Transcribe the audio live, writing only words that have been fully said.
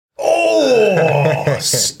Oh,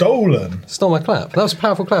 stolen. Stole my clap. That was a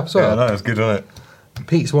powerful clap as well. Yeah, that was good, wasn't it?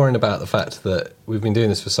 Pete's worrying about the fact that we've been doing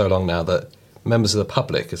this for so long now that members of the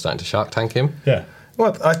public are starting to Shark Tank him. Yeah.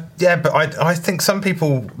 Well, but I think some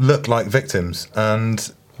people look like victims, and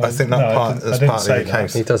I think that I didn't partly say the that.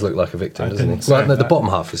 case. He does look like a victim, I doesn't didn't he? say Well, no, the that. bottom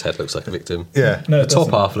half of his head looks like a victim. Yeah, No, The it top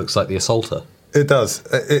doesn't. half looks like the assaulter. it does.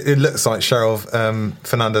 It looks like Cheryl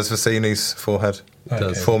Fernandez Vicini's forehead. Okay,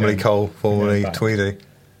 does. Formerly okay. Cole, formerly back. Tweedy.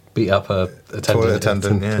 Beat up a Toilet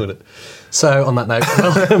attendant, yeah. Toilet. So, on that note,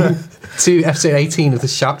 welcome to episode 18 of the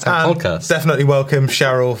Shark Tank And podcast. definitely welcome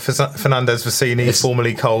Cheryl Fernandez Vicini, It's-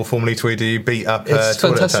 formerly Cole, formerly Tweedy, beat up It's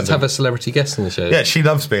toilet fantastic attendant. to have a celebrity guest on the show. Yeah, she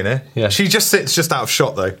loves being here. Yeah. She just sits just out of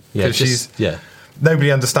shot though. Yeah, 'cause just- yeah.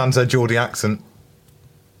 Nobody understands her Geordie accent.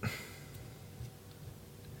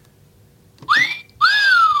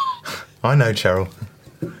 I know, Cheryl.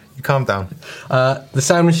 You calm down. The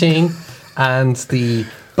sound machine and the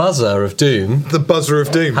buzzer of doom The buzzer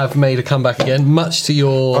of doom. have made a comeback again, much to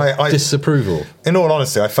your I- disapproval. In all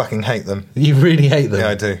honesty, I fucking hate them. You really hate them. Yeah,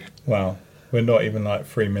 I do. Wow. We're not even like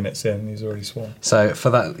 3 minutes in. He's already sworn. So, for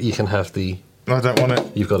that, you can have the... I don't want it.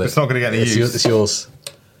 You've got it. It's not going to get any It's use. It's yours.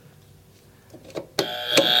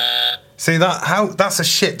 See that's a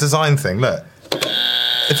shit design thing. Look,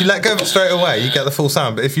 if you let go of it straight away, you get the full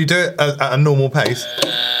sound. But if you do it at a normal pace,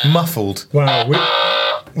 muffled. Wow. We're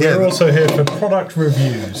Yeah. also here for product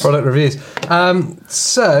reviews. Product reviews.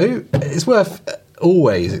 So, it's worth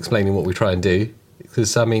always explaining what we try and do,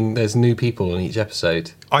 because, I mean, there's new people in each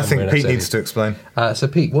episode. I And we're think in Pete episode needs to explain. So,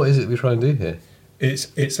 Pete, what is it we try and do here?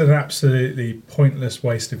 It's an absolutely pointless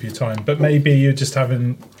waste of your time. But maybe you're just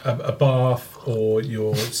having a bath, or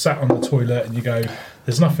you're sat on the toilet and you go,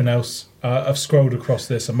 "There's nothing else. I've scrolled across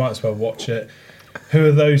this. I might as well watch it." Who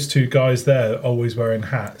are those two guys there, always wearing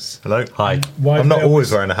hats? Hello. Hi. Why I'm do not they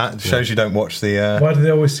always wearing a hat. It shows you don't watch the. Why do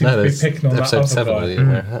they always seem to be there's picking on that episode other 7 guy? where you didn't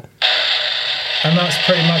wear a hat. And that's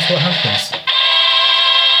pretty much what happens.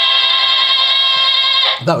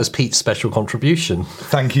 That was Pete's special contribution.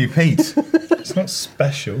 Thank you, Pete. It's not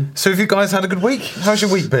special. So, have you guys had a good week? How's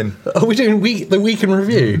your week been? Are we doing the week in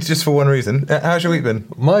review? Just for one reason. How's your week been?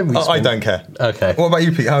 My week's I been- don't care. Okay. What about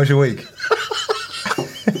you, Pete? How's your week?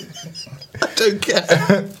 I don't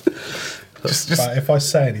care. Just Right, if I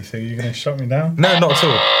say anything, you're going to shut me down? no, not at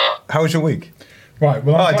all. How was your week? Right,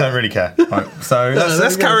 well, I don't really care. Right, so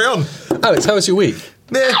let's carry on. Alex, how was your week?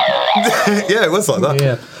 Yeah, yeah, it was like that.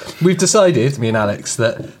 Yeah. We've decided, me and Alex,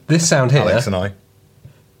 that this sound here... Alex and I.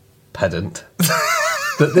 Pedant.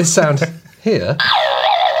 That this sound here...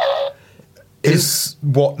 Is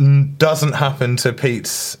what doesn't happen to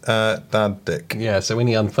Pete's dad dick. Yeah, so when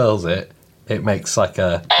he unfurls it, it makes like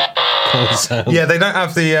a cool sound. Yeah, they don't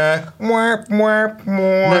have the. Mwah, mwah, mwah.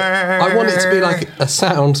 No, I want it to be like a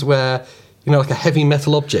sound where, you know, like a heavy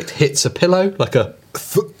metal object hits a pillow, like a...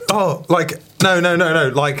 Oh, like no,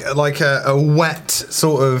 like a wet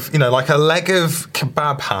sort of, you know, like a leg of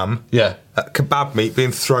kebab ham, Yeah, kebab meat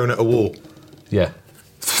being thrown at a wall. yeah.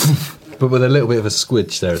 But with a little bit of a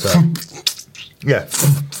squidge there as well. Yeah,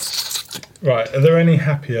 Right, are there any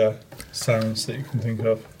happier sounds that you can think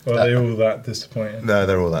of? Or are they all that disappointing? no,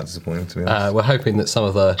 they're all that disappointing to be honest. We're hoping that some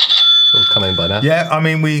of the will come in by now. Yeah, I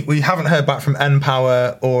mean, we haven't heard back from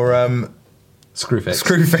N-Power or Screwfix.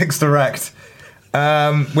 Screwfix Direct.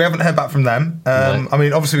 We haven't heard back from them. No. I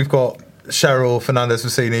mean, obviously we've got Cheryl Fernandez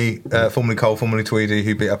Vicini, formerly Cole, formerly Tweedy,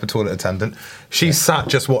 who beat up a toilet attendant. She's sat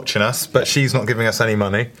just watching us, but she's not giving us any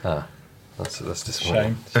money. That's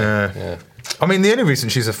disappointing. Shame. Yeah. I mean, the only reason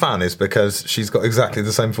she's a fan is because she's got exactly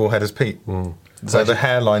the same forehead as Pete. So the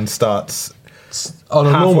hairline starts On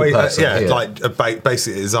a normal halfway, person. yeah, here. like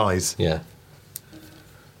basically his eyes. Yeah.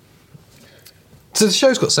 So the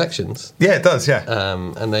show's got sections, Yeah, it does. Yeah.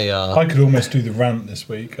 and they are... I could almost do the rant this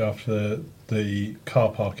week after the car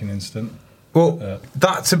parking incident. Well,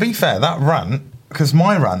 that to be fair, that rant, because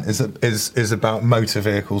my rant is about motor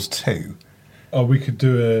vehicles too. Oh, we could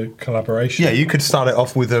do a collaboration. Yeah, you could start it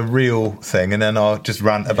off with a real thing, and then I'll just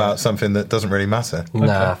rant about something that doesn't really matter.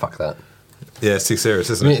 Nah, fuck that. Yeah, it's too serious,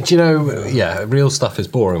 isn't I mean, it? do you know, yeah, real stuff is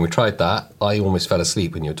boring. We tried that. I almost fell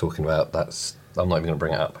asleep when you were talking about that. I'm not even going to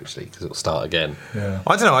bring it up, actually, because it'll start again. Yeah.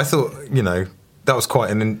 I don't know. I thought, you know, that was quite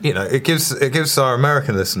an, you know, it gives our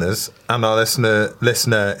American listeners and our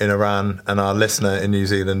listener in Iran and our listener in New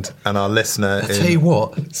Zealand and our listener I in... tell you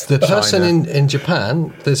what, the person in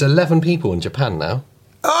Japan, there's 11 people in Japan now.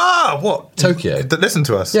 Ah, what? Tokyo. That listen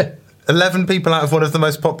to us? Yeah. 11 people out of one of the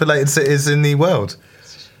most populated cities in the world.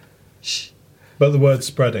 But the word's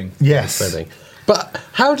spreading. Yes. Spreading. But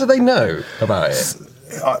how do they know about it?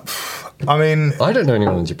 I mean, I don't know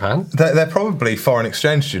anyone in Japan. they're probably foreign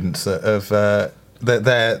exchange students that have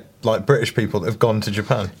they're like British people that have gone to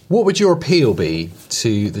Japan. What would your appeal be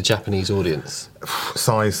to the Japanese audience?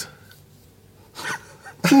 Size.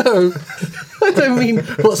 No, I don't mean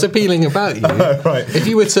what's appealing about you. Right. If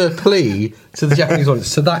you were to plea to the Japanese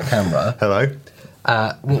audience, to that camera, Hello.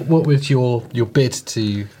 what would your bid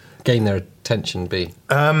to gain their attention be?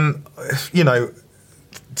 You know,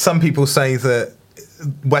 some people say that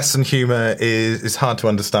Western humour is hard to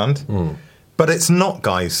understand. But it's not,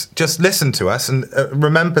 guys. Just listen to us and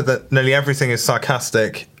remember that nearly everything is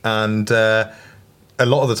sarcastic and a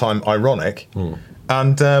lot of the time ironic.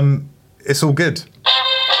 And it's all good.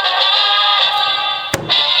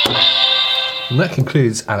 And that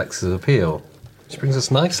concludes Alex's appeal, which brings us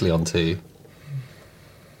nicely onto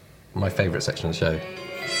my favourite section of the show.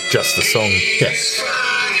 Just the song. Yes.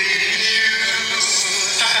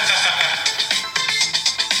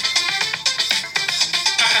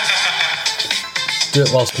 Do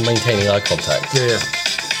it whilst maintaining eye contact. Yeah.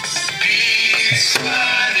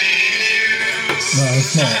 No,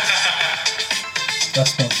 it's not.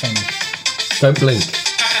 That's not funny. Don't blink.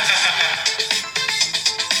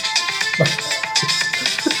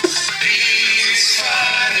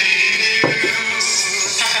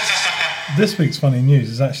 This week's funny news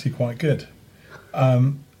is actually quite good.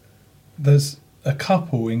 There's a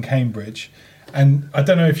couple in Cambridge, and I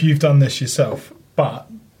don't know if you've done this yourself, but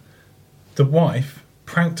the wife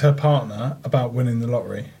pranked her partner about winning the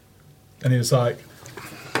lottery. And he was like,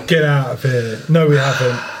 "Get out of here." "No, we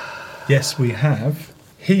haven't." "Yes, we have."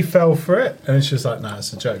 He fell for it, and it's just like, "No,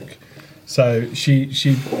 it's a joke." So she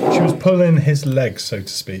was pulling his legs, so to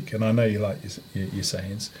speak, and I know you like your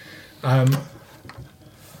sayings.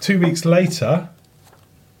 2 weeks later,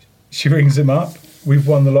 she rings him up. "We've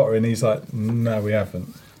won the lottery," and he's like, "No, we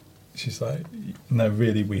haven't." She's like, "No,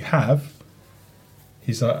 really, we have."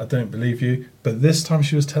 He's like, "I don't believe you." But this time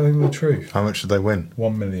she was telling the truth. How much did they win?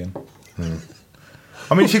 1 million.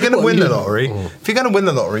 I mean, if you're going to win the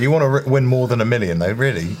lottery, you want to win more than $1 million, though,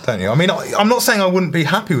 really, don't you? I mean, I'm not saying I wouldn't be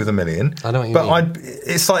happy with $1 million. I know what you but mean.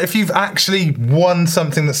 it's like if you've actually won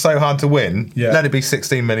something that's so hard to win, Yeah. let it be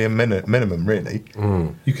 16 million minimum, really.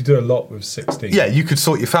 You could do a lot with 16. Yeah, you could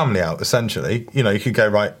sort your family out, essentially. You know, you could go,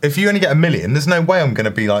 right, if you only get $1 million, there's no way I'm going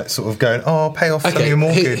to be like sort of going, "Oh, I'll pay off some of Okay, your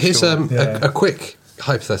mortgage." here's or- Yeah. a quick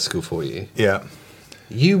hypothetical for you. yeah.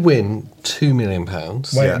 You win £2 million.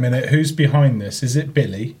 Wait Yeah. a minute, who's behind this? Is it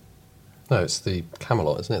Billy? No, it's the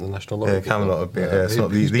Camelot, isn't it? The National Lottery. Yeah, Camelot would be. Yeah, it's who-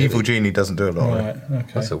 not who's the evil Billy? genie doesn't do a lottery. Right,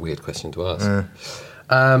 okay. That's a weird question to ask.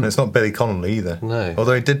 And it's not Billy Connolly either. No.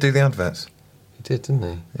 Although he did do the adverts. He did, didn't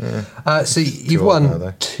he? Yeah. So you've Too old now, though.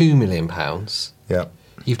 won £2 million. Yeah.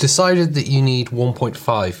 You've decided that you need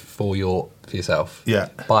 1.5 for yourself. Yeah.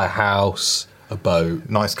 Buy a house, a boat,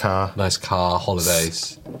 Nice car. nice car,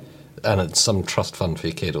 holidays, and some trust fund for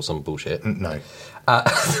your kid or some bullshit. No.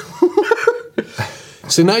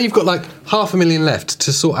 So now you've got like $500,000 left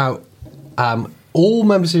to sort out all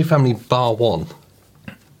members of your family bar one.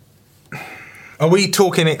 Are we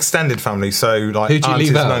talking extended family, so like Who do you aunties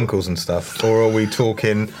leave and out? uncles and stuff? Or are we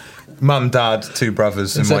talking mum, dad, 2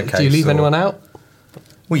 brothers in So my case? do you leave or- anyone out?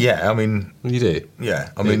 Well, yeah, I mean, You do. yeah.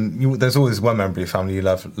 I mean, there's always one member of your family you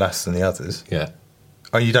love less than the others. Yeah.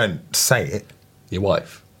 Oh, you don't say it. Your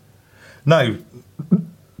wife. No.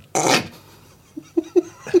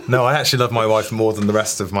 No, I actually love my wife more than the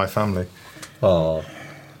rest of my family. Oh.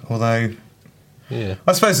 Although, Yeah.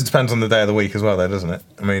 I suppose it depends on the day of the week as well, though, doesn't it?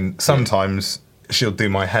 I mean, sometimes she'll do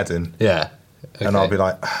my head in, Yeah. and I'll Okay. be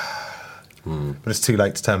like, but it's too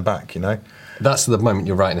late to turn back, you know? That's the moment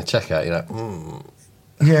you're writing a check out. You're like,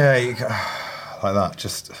 Yeah, like that,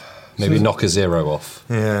 just, maybe knock a zero off.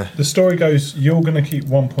 yeah. The story goes, you're going to keep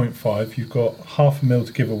 1.5. You've got $500,000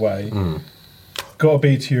 to give away. Got to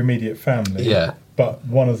be to your immediate family. Yeah. But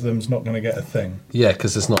one of them's not going to get a thing. Yeah,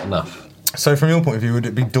 because there's not enough. So from your point of view, would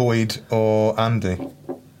it be Doyd or Andy?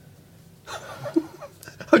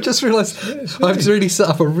 I just realised I've really set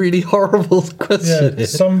up a really horrible question. Yeah,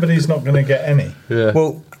 somebody's not going to get any. Yeah.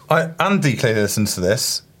 Well, Andy clearly listens to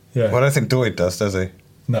this. Yeah. Well, I don't think Doyd does he?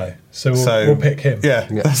 No. So we'll, So we'll pick him. Yeah.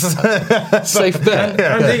 Safe bet.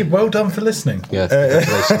 Andy, well done for listening. Yeah,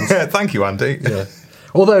 congratulations. Thank you, Andy. Yeah.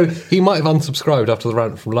 Although he might have unsubscribed after the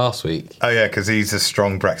rant from last week. Oh, yeah, because he's a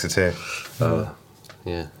strong Brexiteer.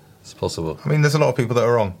 Yeah, it's possible. I mean, there's a lot of people that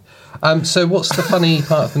are wrong. So what's the funny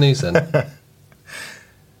part of the news then?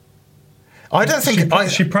 I don't think...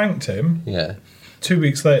 She pranked him. Yeah. 2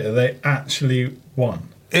 weeks later, they actually won.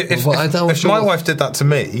 If Well, I don't my sure- wife did that to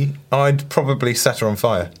me, I'd probably set her on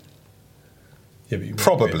fire. Yeah, but you wouldn't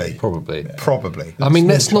Probably. really. Probably. Probably. I mean,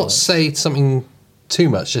 Small let's not child. say something too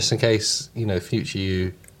much, just in case, future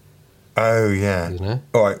you Oh, yeah. You know?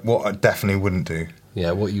 All right, what I definitely wouldn't do.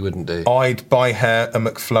 Yeah, what you wouldn't do. I'd buy her a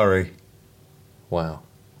McFlurry. Wow,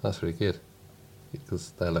 that's really good.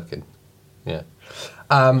 Because they're looking. Yeah.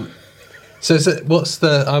 So what's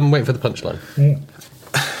the... I'm waiting for the punchline.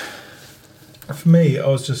 For me, I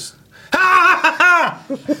was just...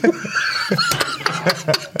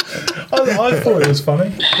 I thought it was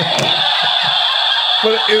funny.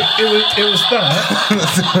 Well, it was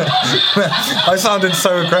that. I sounded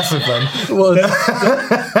so aggressive then. Well,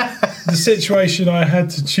 The situation I had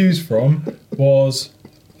to choose from was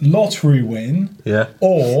lottery win yeah.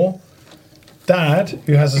 or dad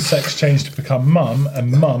who has a sex change to become mum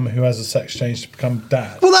and mum who has a sex change to become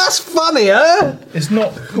dad. Well, that's funnier. It's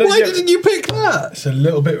not... Why didn't you pick that? It's a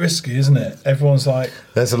little bit risky, isn't it? Everyone's like...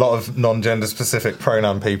 There's a lot of non-gender specific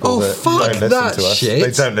pronoun people that fuck don't listen that to us. shit.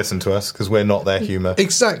 They don't listen to us because we're not their humour.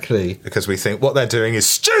 Exactly. Because we think what they're doing is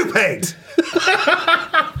stupid.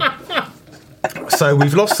 So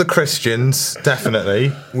we've lost the Christians,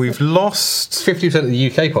 definitely. We've lost 50% of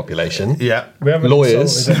the UK population. yeah We haven't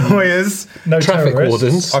Lawyers. insulted any- lawyers. no Traffic terrorists.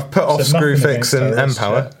 wardens. I've put off Said nothing Screwfix against and terrorists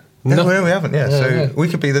Empower. yet. No, we haven't. Yeah, so yeah. we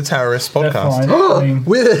could be the terrorist They're podcast. fine. I mean,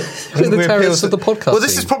 We're the We terrorists appeal of the to- podcast. Well,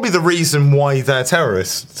 this is probably the reason why they're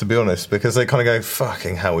terrorists, to be honest, because they kind of go,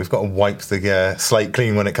 fucking hell, we've got to wipe the slate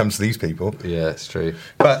clean when it comes to these people. Yeah, it's true.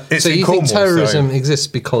 But it's So in you Cornwall, think terrorism so exists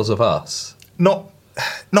because of us?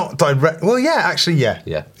 not direct. Well, yeah, actually, yeah.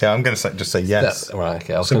 Yeah. Yeah, I'm going to just say yes. All right,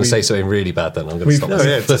 okay. I was So going to we- say something really bad then. I'm going to We've- stop. Oh,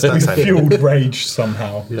 yeah, just don't say it. fueled rage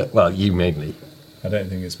somehow. Yeah, well, you mainly. I don't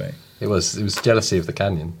think it's me. It was jealousy of the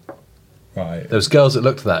canyon. Right. There was girls that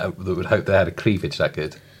looked at that would hope they had a cleavage that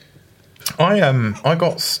good. I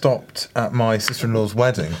got stopped at my sister-in-law's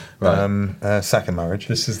wedding, Right. second marriage.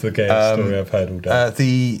 This is the gayest story I've heard all day.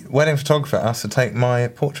 The wedding photographer asked to take my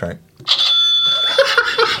portrait.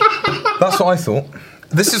 That's what I thought.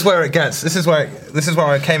 This is where it gets. This is where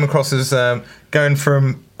I came across as going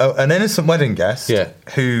from an innocent wedding guest, Yeah.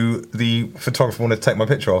 who the photographer wanted to take my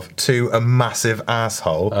picture of, to a massive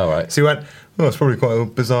asshole. Oh, right. So he went, "Oh, it's probably quite a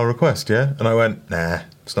bizarre request, yeah?" And I went, "Nah,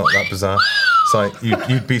 it's not that bizarre." It's like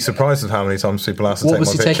you'd be surprised of how many times people ask to What take was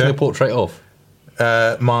my he picture. taking a portrait of?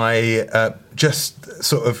 My just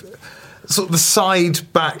sort of the side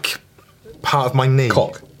back part of my knee.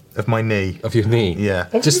 Cock. Of my knee. Of your knee? Yeah.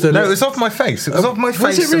 Just No, it was off my face. It was off my was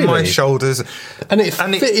face it and my really? shoulders. And it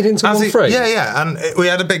fitted into as one it- frame? Yeah. And we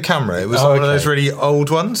had a big camera. It was Oh, one of okay. those really old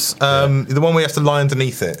ones. The one where you have to lie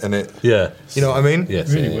underneath it. And it. Yeah. You know what I mean?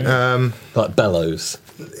 Yes. Really yeah. weird. Like bellows.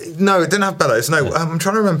 No, it didn't have bellows. No, I'm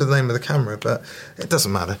trying to remember the name of the camera, but it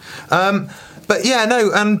doesn't matter. But yeah,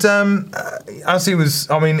 no, and as he was,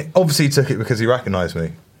 I mean, obviously he took it because he recognised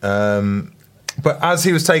me. But as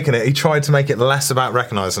he was taking it, he tried to make it less about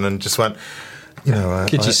recognising and just went, you know...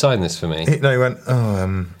 Could you sign this for me? He went,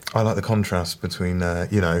 I like the contrast between,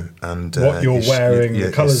 and... What you're wearing, your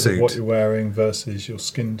the colours of suit. what you're wearing versus your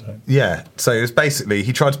skin tone. Yeah, so it was basically,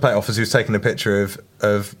 he tried to play it off as he was taking a picture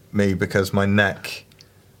of me because my neck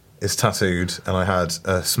is tattooed and I had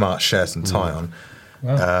a smart shirt and tie on.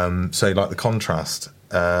 Wow. So he liked the contrast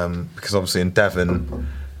because obviously in Devon,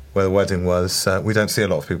 where the wedding was, we don't see a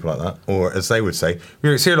lot of people like that, or as they would say, we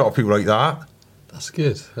don't see a lot of people like that. That's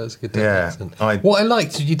good. That's a good Yeah, accent. I- What I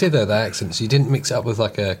liked you did there, the accents. You didn't mix it up with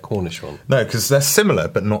like a Cornish one. No, because they're similar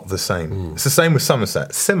but not the same. It's the same with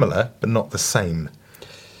Somerset, similar but not the same.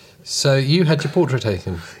 So you had your portrait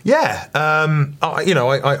taken. Yeah,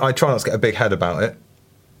 I try not to get a big head about it.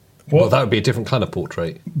 Well, that would be a different kind of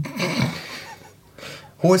portrait.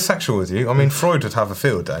 Always sexual with you. I mean, Freud would have a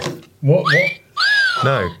field day.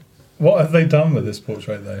 No. What have they done with this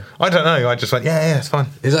portrait though? I don't know. I just went, yeah, it's fine.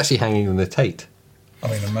 It's actually hanging in the Tate. I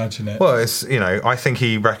mean, imagine it. Well, it's, I think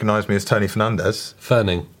he recognised me as Tony Fernandez,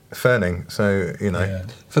 Ferning. so, Yeah.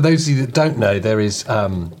 For those of you that don't know, there is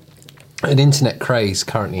an internet craze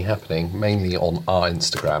currently happening, mainly on our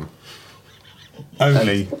Instagram.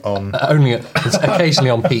 only on, It's occasionally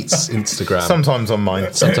on Pete's Instagram. sometimes on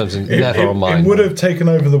mine. Sometimes never on mine. It would have taken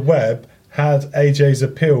over the web had AJ's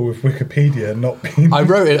appeal with Wikipedia not been I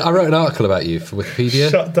wrote an article about you for Wikipedia.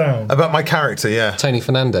 shut down. About my character, yeah. Tony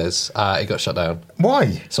Fernandez, it got shut down.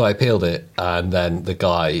 Why? So I appealed it, and then the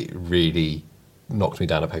guy really knocked me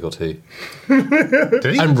down a peg or two. Did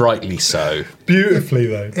he? And rightly so. Beautifully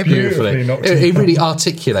though. Beautifully. knocked It him really down.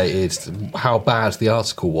 articulated how bad the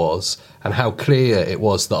article was and how clear it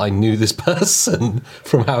was that I knew this person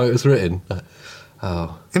from how it was written.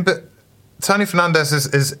 Yeah, but Tony Fernandez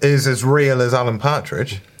is as real as Alan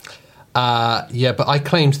Partridge. Yeah, but I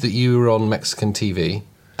claimed that you were on Mexican TV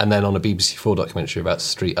and then on a BBC4 documentary about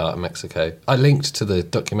street art in Mexico. I linked to the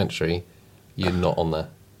documentary. You're not on there.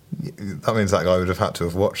 That means that guy would have had to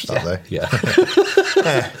have watched that, though. Yeah.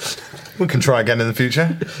 We can try again in the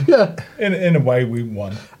future. Yeah. In a way, we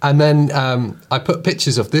won. And then I put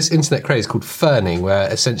pictures of this internet craze called ferning,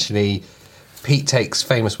 where essentially Pete takes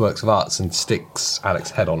famous works of arts and sticks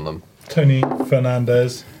Alex's head on them. Tony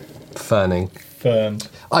Fernandez, Ferning. Ferned.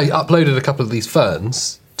 I uploaded a couple of these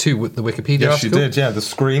ferns to the Wikipedia Yes, you article. did, yeah, the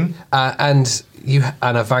Scream. And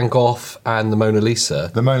a Van Gogh and the Mona Lisa.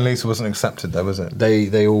 The Mona Lisa wasn't accepted, though, was it?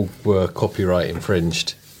 They all were copyright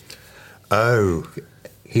infringed. Oh.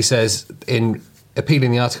 He says, in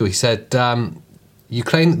appealing the article, he said, you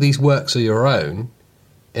claim that these works are your own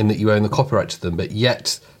in that you own the copyright to them, but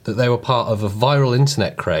yet that they were part of a viral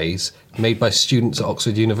internet craze made by students at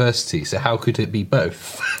Oxford University. So how could it be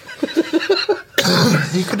both?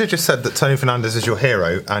 You could have just said that Tony Fernandez is your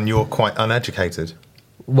hero and you're quite uneducated.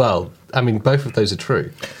 Well, I mean, both of those are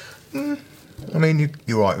true. I mean,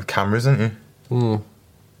 you're right with cameras, aren't you?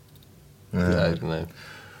 Yeah, I don't know.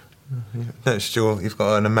 Noticed you've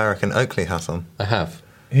got an American Oakley hat on. I have.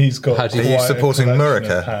 He's got. How do you- Are you quite a supporting collection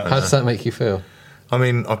Murica? of hats. How does that make you feel? I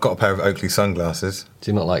mean, I've got a pair of Oakley sunglasses.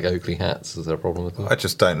 Do you not like Oakley hats? Is there a problem with them? I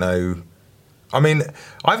just don't know. I mean,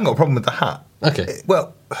 I haven't got a problem with the hat. Okay.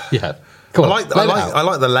 Well, You have. Come on, lay it out. I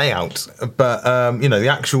like the layout, but the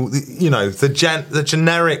actual, the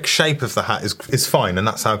generic shape of the hat is fine, and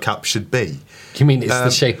that's how caps should be. You mean it's the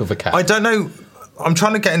shape of a cap? I don't know. I'm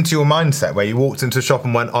trying to get into your mindset where you walked into a shop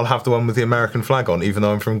and went, "I'll have the one with the American flag on," even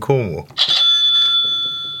though I'm from Cornwall.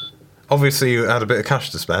 Obviously, you had a bit of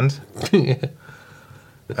cash to spend.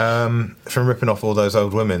 From ripping off all those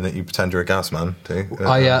old women that you pretend you're a gas man to.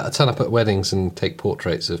 I turn up at weddings and take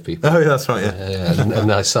portraits of people. Oh, yeah, that's right, yeah.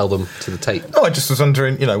 And I sell them to the Tate. Oh, I just was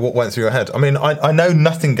wondering, what went through your head. I mean, I know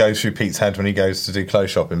nothing goes through Pete's head when he goes to do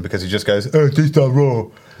clothes shopping because he just goes, "Oh, these are raw,"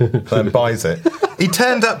 and buys it. He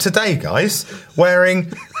turned up today, guys,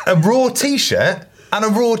 wearing a Raw T-shirt and a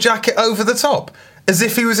Raw jacket over the top, as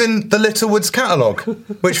if he was in the Littlewoods catalogue,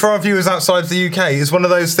 which for our viewers outside of the UK is one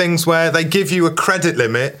of those things where they give you a credit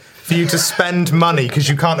limit for you to spend money because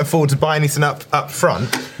you can't afford to buy anything up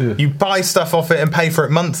front. Yeah. You buy stuff off it and pay for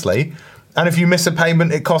it monthly, and if you miss a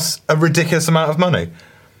payment, it costs a ridiculous amount of money.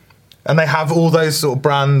 And they have all those sort of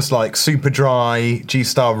brands like Superdry,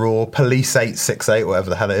 G-Star Raw, Police 868, whatever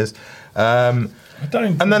the hell it is.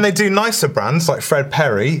 And then they do nicer brands like Fred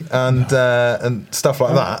Perry and stuff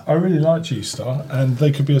like that. I really like G-Star, and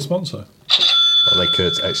they could be a sponsor. Well, they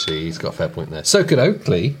could, actually. He's got a fair point there. So could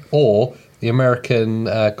Oakley or the American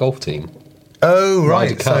golf team. Oh, right.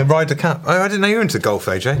 Ryder Cup. So Ryder Cup. Oh, I didn't know you were into golf,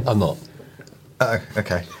 AJ. I'm not.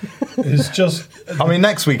 Okay. It's just... I mean,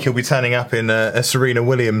 next week he'll be turning up in a Serena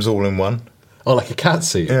Williams all-in-one. Oh, like a cat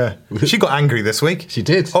suit? Yeah. She got angry this week. She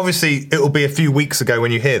did. Obviously, it'll be a few weeks ago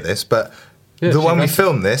when you hear this, but... Yeah, when we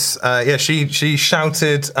filmed this, she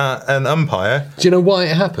shouted at an umpire. Do you know why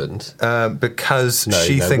it happened? Because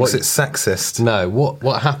she thinks it's sexist. No,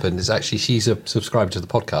 what happened is actually she's a subscriber to the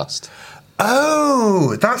podcast.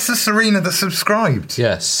 Oh, that's the Serena that subscribed.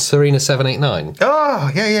 Yes, Serena789.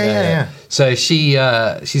 Oh, yeah. So she's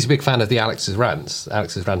a big fan of the Alex's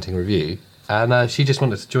Ranting Review, and she just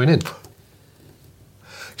wanted to join in.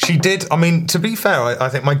 She did. I mean, to be fair, I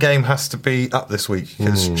think my game has to be up this week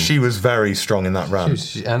because she was very strong in that rant.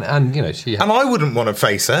 She and I wouldn't want to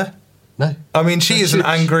face her. No. I mean, she is an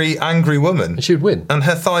angry woman. And she would win. And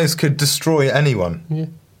her thighs could destroy anyone. Yeah.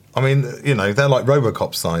 I mean, they're like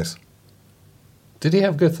Robocop's thighs. Did he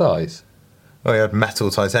have good thighs? Well, he had metal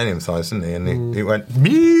titanium thighs, didn't he? And he went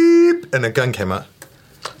beep, and a gun came out.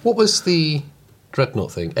 What was the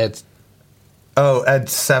Dreadnought thing? Ed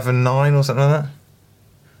 7-9 or something like that.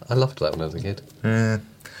 I loved that when I was a kid. Yeah.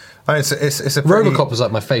 I mean, it's a pretty, Robocop was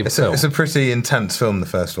like my favourite film. It's a pretty intense film, the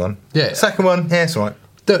first one. Yeah. Second one, it's all right.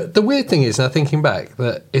 The weird thing is, now thinking back,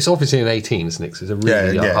 that it's obviously an 18, isn't it? 'Cause it's a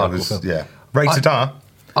really hardcore film. Yeah. Rated R.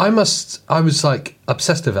 I was like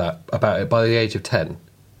obsessed about it by the age of 10.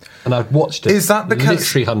 And I'd watched it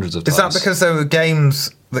literally hundreds of times. Is that because there were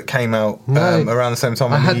games that came out around the same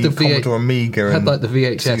time? I had the Commodore Amiga and had like the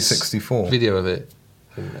VHS C64 video of it.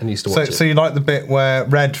 And used to watch it. So you like the bit where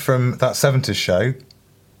Red from that 70s show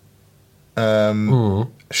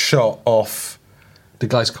shot off the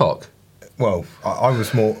guy's cock? Well, I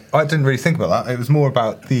didn't really think about that. It was more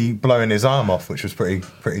about the blowing his arm off, which was pretty.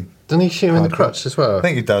 Doesn't he shoot him in the crotch as well? I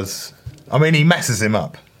think he does. I mean, he messes him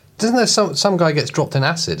up. Doesn't there some guy gets dropped in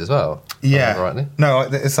acid as well? Yeah. Rightly? No,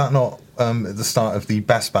 is that not at the start of the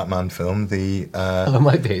best Batman film? It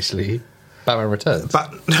might be actually. Batman Returns.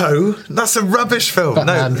 No, that's a rubbish film.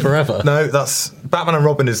 Batman Forever. No, that's Batman and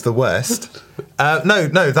Robin is the worst. No,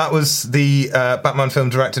 that was the Batman film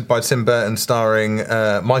directed by Tim Burton, starring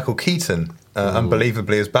Michael Keaton.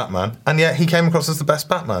 unbelievably as Batman, and yet he came across as the best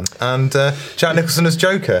Batman, and Jack Nicholson as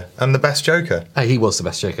Joker, and the best Joker. He was the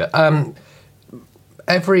best Joker.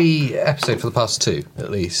 Every episode for the past 2, at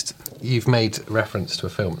least, you've made reference to a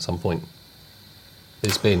film at some point.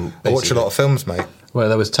 It's been I watch a lot of films, mate. Well,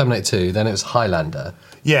 there was Terminator 2, then it was Highlander.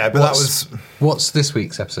 Yeah, but that was... What's this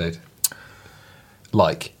week's episode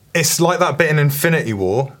like? It's like that bit in Infinity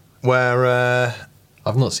War where...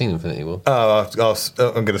 I've not seen Infinity War. I'm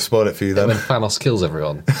going to spoil it for you then. When Thanos kills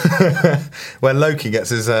everyone. Where Loki gets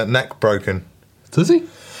his neck broken. Does he?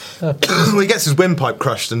 Well, he gets his windpipe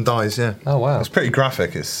crushed and dies, yeah. Oh, wow. It's pretty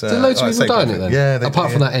graphic. It's, Do loads of people die in it then? Yeah.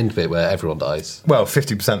 Apart from that end bit where everyone dies. Well,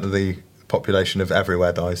 50% of the population of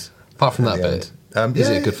everywhere dies. Apart from that bit. Is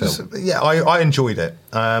it a good film? Yeah, I enjoyed it.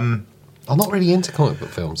 I'm not really into comic book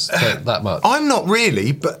films that much. I'm not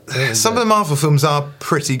really, but some of the Marvel films are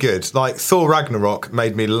pretty good. Like Thor Ragnarok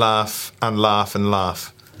made me laugh and laugh and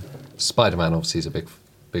laugh. Spider-Man obviously is a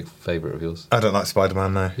big favourite of yours. I don't like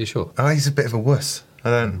Spider-Man, no. Are you sure? Oh, he's a bit of a wuss. I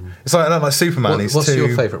don't. It's like I don't like Superman. What's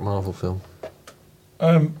your favourite Marvel film?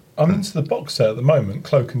 I'm into the box set at the moment,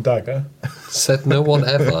 Cloak and Dagger. Said no one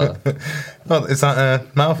ever. Well, is that a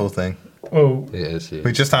Marvel thing? Well, It is. Yeah.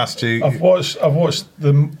 We just asked you. I've watched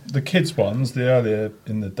the kids ones, the earlier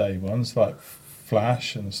in the day ones, like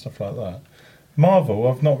Flash and stuff like that. Marvel,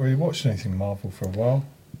 I've not really watched anything Marvel for a while.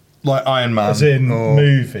 Like Iron Man, As in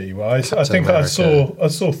movie wise. I think America. I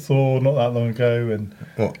saw Thor not that long ago, and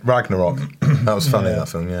What, Ragnarok? That was funny. Yeah. That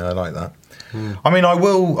film, yeah, I like that. I mean, I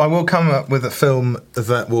will come up with a film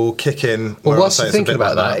that will kick in. Well, where I'll whilst say you're it's a thinking bit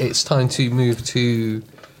about like that, it's time to move to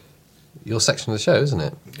your section of the show, isn't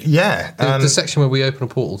it? Yeah, The section where we open a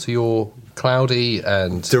portal to your cloudy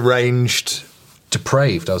and deranged,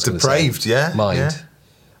 depraved, I was going to say. depraved, yeah, Mind.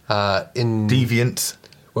 In deviant.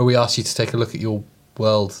 where we asked you to take a look at your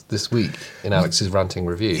world this week in Alex's ranting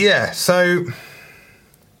review. Yeah, so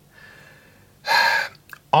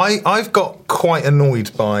I've got quite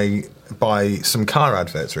annoyed by some car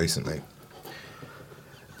adverts recently.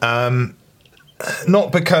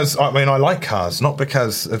 Not because I like cars, not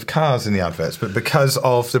because of cars in the adverts, but because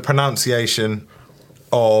of the pronunciation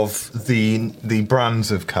of the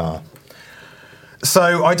brands of car.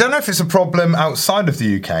 So I don't know if it's a problem outside of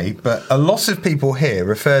the UK, but a lot of people here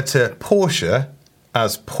refer to Porsche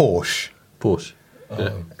as Porsche. Porsche.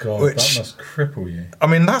 oh god, Which- that must cripple you. I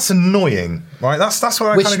mean, that's annoying, right? That's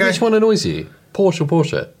where I Which, kind of go. which one annoys you? Porsche or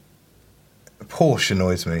Porsche? Porsche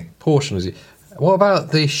annoys me. Porsche annoys you. What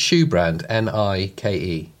about the shoe brand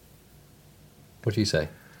Nike? What do you say?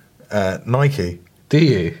 Nike Do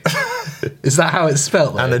you? Is that how it's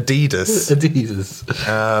spelled? and though? Adidas.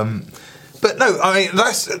 Adidas. But no, I mean,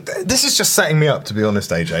 this is just setting me up, to be honest,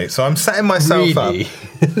 AJ. So I'm setting myself Really? up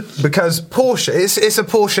because Porsche, it's a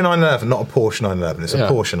Porsche 911, not a Porsche 911. It's a Yeah.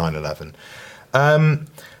 Porsche 911.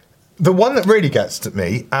 The one that really gets to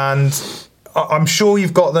me, and I'm sure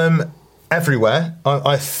you've got them everywhere.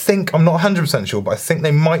 I think, I'm not 100% sure, but I think they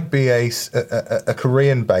might be a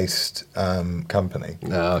Korean-based company.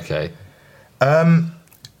 Oh, okay.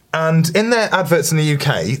 And in their adverts in the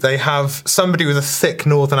UK, they have somebody with a thick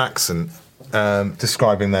northern accent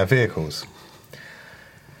describing their vehicles.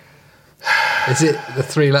 Is it the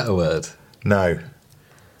 3-letter word? No.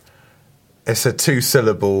 It's a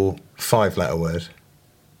 2-syllable, 5-letter word.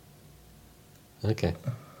 Okay.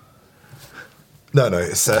 No,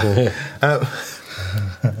 it's...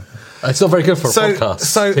 It's not very good for a So- podcast.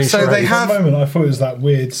 so Being they charades. have- At the moment, I thought it was that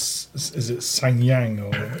weird. Is it Sangyang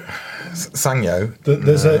or? Sangyo.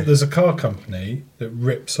 There's a car company that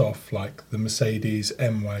rips off like the Mercedes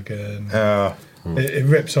M wagon. It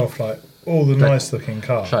rips off like all the nice looking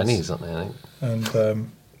cars. Chinese, aren't they? I think.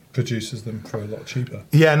 And produces them for a lot cheaper.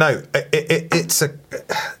 Yeah, no, it's a...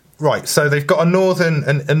 Right, so they've got a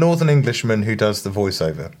northern Englishman who does the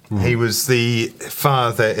voiceover. He was the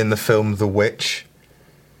father in the film The Witch.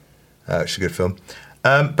 It's a good film.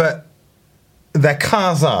 But their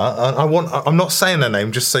cars are... I'm not saying their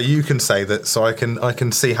name just so you can say that, so I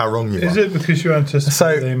can see how wrong you Is are. it because you anticipate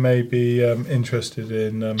So- they may be interested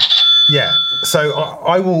in? Yeah. So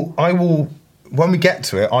I will. When we get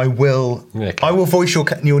to it, I will voice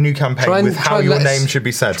your new campaign with how your name should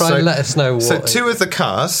be said. Try and let us know what... So two of the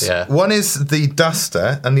cars. Yeah. One is the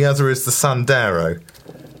Duster, and the other is the Sandero.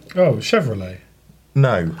 Oh, Chevrolet.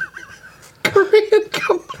 No, Korean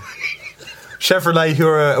company. Chevrolet, who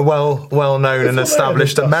are a well-known and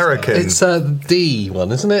established Duster. American. It's the D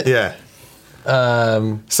one, isn't it? Yeah.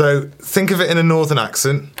 So think of it in a northern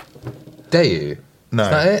accent. Daewoo. No. Is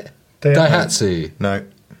that it? Daihatsu. No,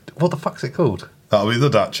 What the fuck's it called? that'll be the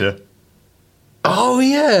Dacia. Oh,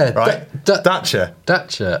 yeah. Right. Dacia.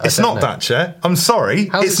 Dacia. It's not Dacia. I'm sorry.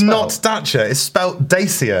 How's It's it not spelled? Dacia. It's spelled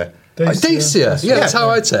Dacia. Dacia. Yeah, that's how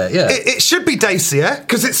I'd say it. Yeah. It should be Dacia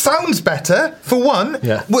because it sounds better, for one.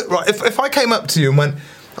 Yeah. Right, if I came up to you and went,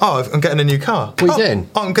 oh, I'm getting a new car. What are you getting?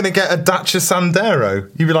 I'm going to get a Dacia Sandero.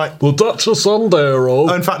 You'd be like, Well, Dacia Sandero.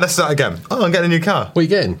 oh, in fact, let's start again. Oh, I'm getting a new car. What are you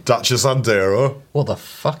getting? Dacia Sandero. What the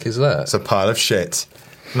fuck is that? It's a pile of shit.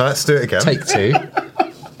 Now let's do it again. Take two.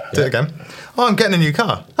 Do it again. Oh, I'm getting a new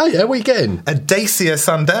car. Oh yeah, what are you getting? A Dacia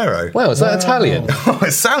Sandero. Wow, is that Italian? Oh,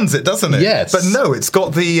 it sounds it, doesn't it? Yes. But no, it's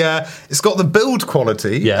got the build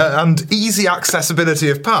quality Yeah. and easy accessibility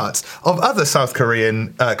of parts of other South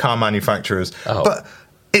Korean car manufacturers. Oh. But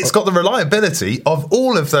it's got the reliability of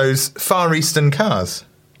all of those Far Eastern cars.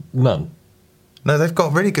 None. No, they've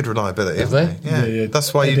got really good reliability. Have haven't they? Yeah. Yeah.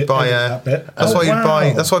 That's why you'd Edit buy. that bit. That's Oh, why you'd wow.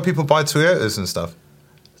 buy. That's why people buy Toyotas and stuff.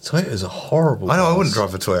 Toyotas are horrible. I know. I cars. wouldn't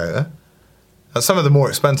drive a Toyota. Some of the more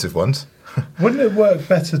expensive ones. Wouldn't it work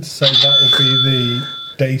better to say that would be the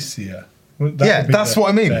Dacia? That Yeah, would be that's the what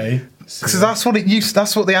I mean. Dacia. Because that's what it used.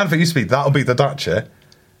 That's what the advert used to be. That'll be the Dacia.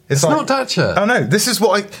 It's not Dacia. I know. This is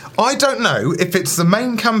what I don't know if it's the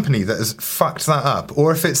main company that has fucked that up,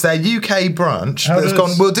 or if it's their UK branch How that has does-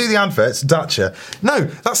 gone. We'll do the adverts. Dacia. No,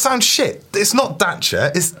 that sounds shit. It's not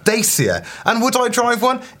Dacia. It's Dacia. And would I drive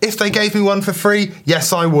one if they gave me one for free?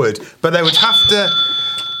 Yes, I would. But they would have to.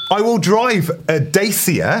 I will drive a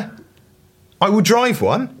Dacia. I will drive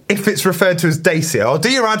one if it's referred to as Dacia. I'll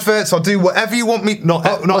do your adverts. I'll do whatever you want me. Not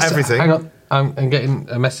What's- everything. Hang on. I'm getting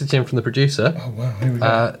a message in from the producer. Oh wow, here we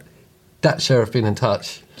go. Dacia have been in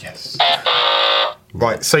touch. Yes.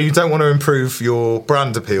 Right, so you don't want to improve your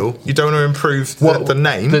brand appeal. You don't want to improve the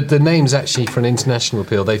name. The name's actually for an international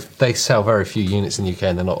appeal. They sell very few units in the UK,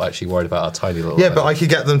 and they're not actually worried about our tiny little. Yeah, but I could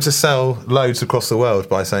get them to sell loads across the world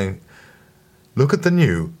by saying, "Look at the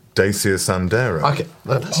new Dacia Sandero." Okay,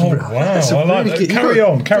 that's Oh, a, wow, that's a I like really that. good, Carry you've got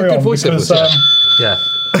on, carry good on, voice because, inputs, yeah.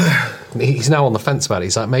 He's now on the fence about it.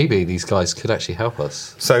 He's like, maybe these guys could actually help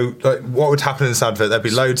us. So, what would happen in this advert? There'd be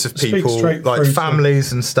loads of Speak people, straight like through to-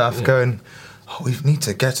 families and stuff, going, "Oh, we need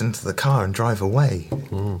to get into the car and drive away."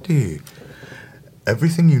 Do you?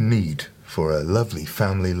 Everything you need for a lovely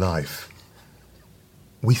family life.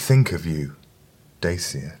 We think of you,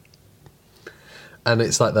 Dacia. And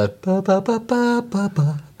it's like the ba ba ba ba ba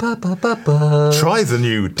ba ba ba ba ba. Try the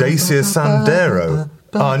new Dacia Sandero,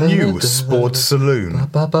 our new sports saloon.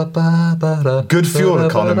 Ba, ba, ba, ba, da. Good fuel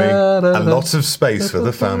economy and lots of space for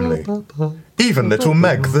the family. Even little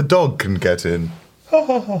Meg the dog can get in.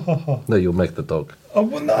 No, you'll make the dog. Oh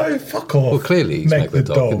well, no, fuck off. Well, clearly he's Meg make the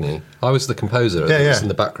dog, isn't he? I was the composer Yeah, that was yeah. in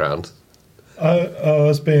the background. I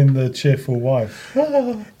was being the cheerful wife.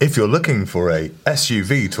 If you're looking for a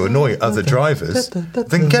SUV to annoy other drivers,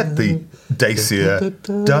 then get the Dacia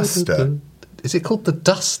Duster. Is it called the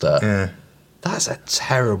Duster? Yeah, That's a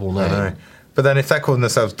terrible I name. know. But then if they're calling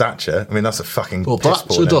themselves Dacia, I mean, that's a fucking Well, piss poor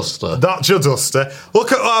Dacia name. Duster. Dacia Duster.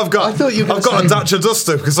 Look at what I've got. I thought you were I've gonna got a say- Dacia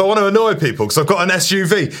Duster because I want to annoy people because I've got an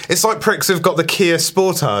SUV. It's like pricks who've got the Kia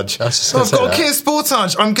Sportage. I was just So gonna I've say got a that. Kia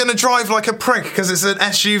Sportage. I'm going to drive like a prick because it's an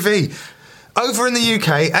SUV. Over in the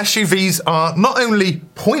UK, SUVs are not only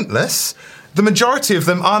pointless, the majority of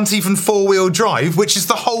them aren't even four-wheel drive, which is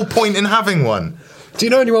the whole point in having one. Do you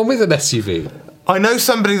know anyone with an SUV? I know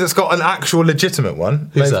somebody that's got an actual legitimate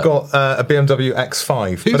one. Who's They've that? got a BMW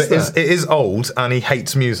X5, Who's but that? it is old and he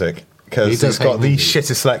hates music He because does he's got hate the music.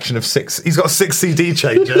 shittest selection of six. He's got a 6 CD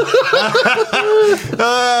changer.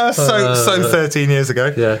 So 13 years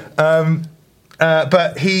ago. Yeah.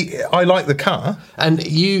 But I like the car. And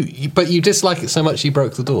but you dislike it so much you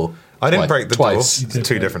broke the door. I didn't break the twice. door. It's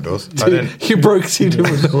two different doors. I didn't. You broke two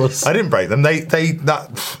different doors. I didn't break them.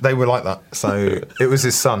 They were like that. So it was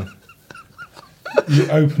his son. You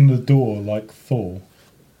open the door like Thor.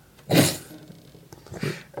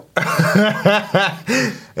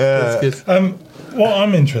 That's good. What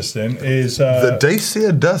I'm interested in is The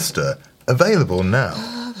Dacia Duster available now.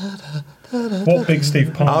 what Big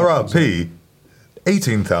Steve Palmer. RRP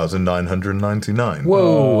 18,999.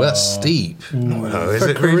 Whoa, that's steep. No, is For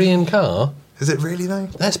a it really? Korean car, Is it really though?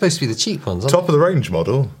 they're supposed to be the cheap ones, aren't Top of the range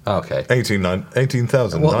model. they? Oh, okay.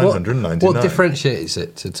 18,999. What differentiates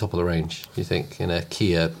it to top of the range, you think, in a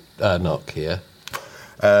Kia, not Kia,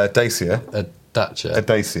 Dacia. a Dacia? A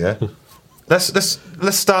Dacia. Let's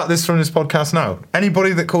start this from this podcast now.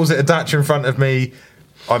 Anybody that calls it a Dacia in front of me,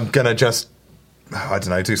 I'm gonna just, I don't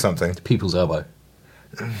know, do something. People's elbow.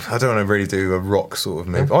 I don't want to really do a rock sort of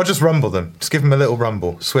move. I'll just rumble them. Just give them a little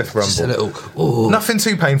rumble, swift rumble. Just a little, ooh, Nothing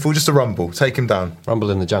too painful, just a rumble. Take him down.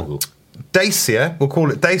 rumble in the jungle. Dacia, we'll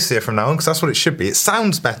call it Dacia from now on because that's what it should be. It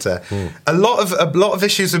sounds better. A lot of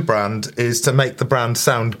issues with brand is to make the brand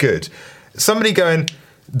sound good. Somebody going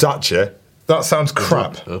Dacia, that sounds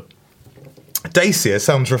crap. Dacia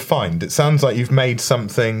sounds refined. It sounds like you've made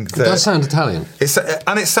something that... It does sound Italian.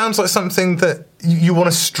 And it sounds like something that you want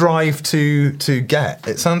to strive to get.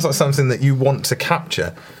 It sounds like something that you want to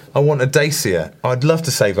capture. I want a Dacia. I'd love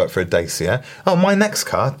to save up for a Dacia. Oh, my next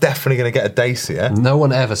car, definitely going to get a Dacia. No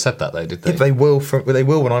one ever said that, though, did they? Yeah, they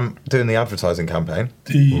will when I'm doing the advertising campaign.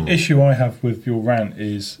 The issue I have with your rant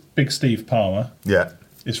is Big Steve Palmer Yeah.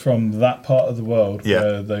 is from that part of the world Yeah.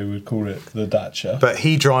 where they would call it the Dacia. But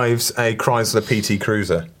he drives a Chrysler PT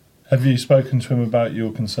Cruiser. Have you spoken to him about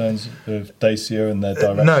your concerns of Dacia and their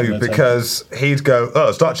direction? No, they're because he'd go, oh,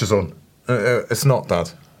 it's Dacia's on. It's not,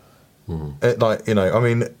 Dad.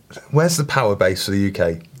 Where's the power base for the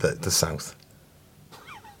UK? The South.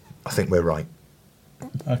 I think we're right.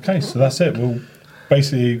 taking? Okay, so that's it. Well,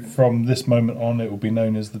 basically, from this moment on, it will be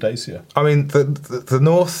known as the Dacia. I mean, the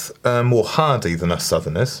North are more hardy than us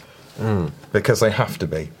Southerners because they have to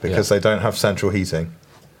be, because they don't have central heating.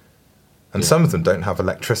 And some of them don't have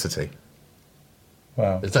electricity.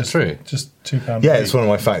 Wow. Is that true? Just £2. Yeah, it's one of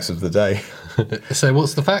my facts of the day. So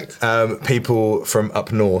what's the fact? People from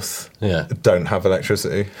up north Yeah. don't have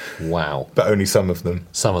electricity, Wow. but only some of them.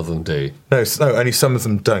 Some of them do. No, only some of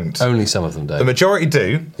them don't. Only some of them do. The majority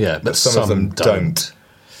do, Yeah, but some of them don't.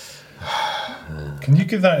 Can you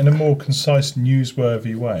give that in a more concise,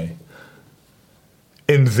 newsworthy way?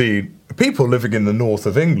 Indeed, people living in the north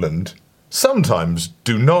of England sometimes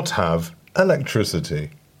do not have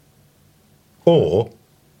electricity or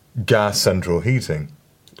gas central heating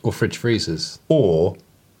Or fridge freezers. or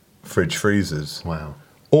fridge freezers Wow.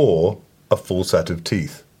 or a full set of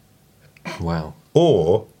teeth Wow.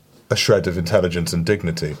 or a shred of intelligence and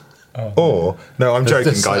dignity. Or, no, I'm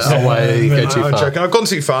joking, This- guys. oh, wait, you go too I'm far. joking. I've gone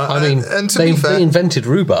too far. I mean, and to they be fair, invented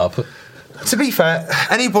rhubarb. To be fair,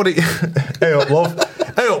 anybody, hey up,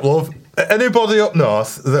 love, anybody up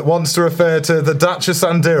north that wants to refer to the Dacia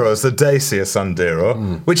Sandero as the Dacia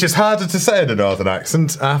Sandero, which is harder to say in a northern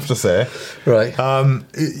accent, I have to say. Right.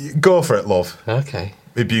 Go for it, love. Okay.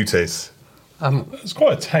 Your beauties. It's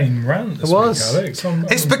quite a tame rant this It was. week,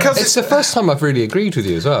 Alex. It's because It's the first time I've really agreed with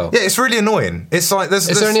you as well. yeah, it's really annoying. It's like Is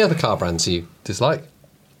there any other car brands you dislike?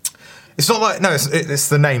 It's not like it's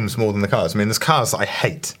the names more than the cars. I mean, there's cars that I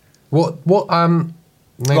hate. What name-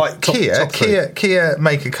 Like top- Kia, top three. Kia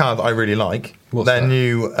make a car that I really like. What's Their that?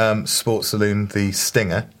 new sports saloon, the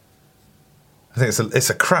Stinger. I think it's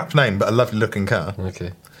a crap name, but a lovely looking car.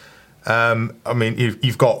 Okay. I mean,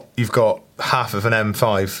 you've got half of an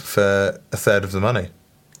M5 for a third of the money.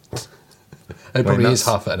 It probably that's- is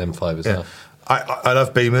half at an M5 as Yeah. well. I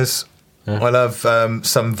love Beamers. I love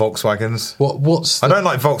some Volkswagens. What's I the, don't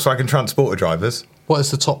like Volkswagen Transporter drivers. what is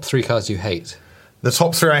the top three cars you hate? The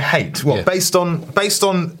top three I hate. What Yeah. based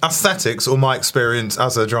on aesthetics or my experience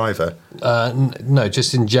as a driver? No,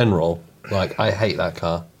 just in general. Like, I hate that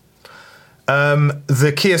car.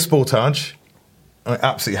 The Kia Sportage. I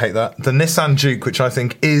absolutely hate that. The Nissan Juke, which I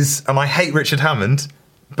think is, and I hate Richard Hammond,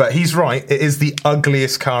 but he's right. It is the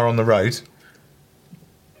ugliest car on the road.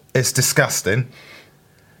 It's disgusting.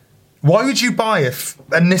 Why would you buy a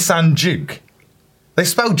Nissan Juke? They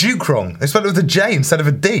spelled Juke wrong. They spelled it with a J instead of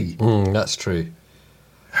a D. That's true.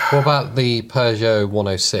 What about the Peugeot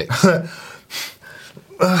 106?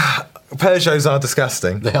 Peugeots are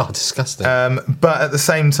disgusting. They are disgusting. But at the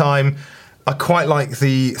same time, I quite like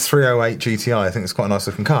the 308 GTI. I think it's quite a nice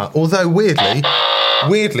looking car. Although weirdly,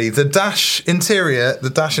 the dash interior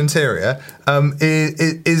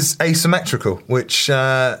is asymmetrical, which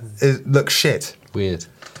looks shit. Weird.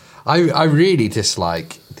 I really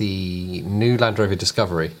dislike the new Land Rover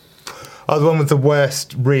Discovery. Oh, the one with the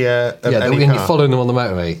worst rear of any when car. you're following them on the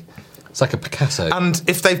motorway. It's like a Picasso. And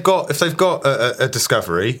if they've got a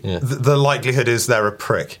Discovery, Yeah. the likelihood is they're a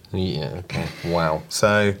prick. Yeah, okay. Wow.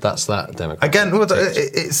 So That's that demographic. again, well,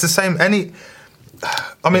 it's the same. I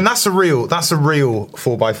mean, that's a real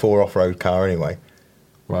 4x4 off-road car anyway.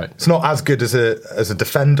 Right. It's not as good as a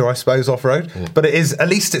Defender, I suppose, off-road, but it is, at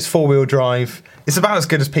least it's four-wheel drive. It's about as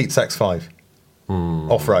good as Pete's X5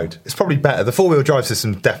 off-road. It's probably better. The four-wheel drive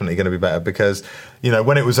system's definitely going to be better because,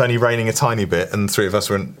 when it was only raining a tiny bit and the three of us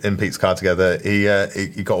were in Pete's car together, he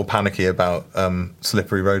got all panicky about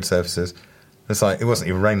slippery road surfaces. It's like, it wasn't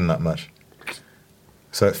even raining that much.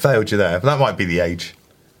 So it failed you there. But that might be the age.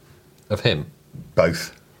 Of him.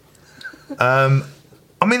 Both.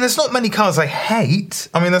 I mean, there's not many cars I hate.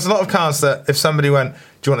 I mean, there's a lot of cars that if somebody went,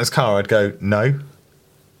 do you want this car? I'd go, no.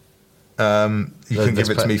 You can give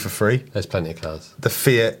it to me for free. There's plenty of cars. The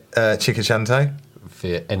Fiat Cinquecento,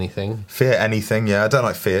 Fiat anything. Fiat anything, yeah. I don't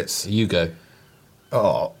like Fiats. You go.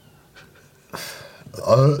 Oh.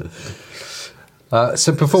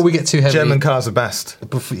 So before we get too heavily... German cars are best.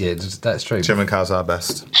 Yeah, that's true. German cars are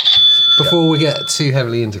best. Before we get too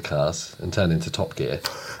heavily into cars and turn into Top Gear...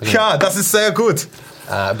 Ja, das ist sehr gut.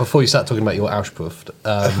 Before you start talking about your Auspuff...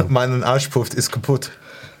 Mein Auspuff ist kaputt.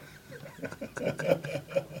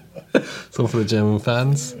 It's all for the German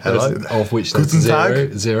fans. Hello. Of which there's Guten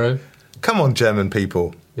Tag. zero. Come on, German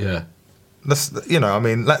people. Yeah. Let's,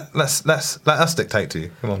 let us dictate to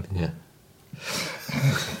you. Come on. Yeah.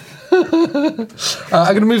 I'm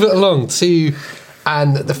going to move it along to...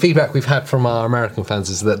 And the feedback we've had from our American fans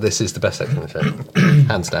is that this is the best section of the show.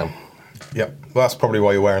 Hands down. Yep. Well, that's probably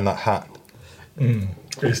why you're wearing that hat.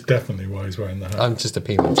 It's definitely why he's wearing the hat. I'm just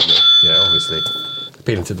appealing to obviously.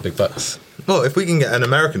 Appealing to the big bucks. Well, if we can get an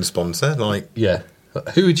American sponsor, like... Yeah.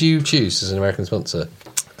 Who would you choose as an American sponsor?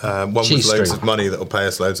 one with Cheese loads string. of money that will pay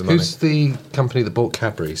us loads of money. Who's the company that bought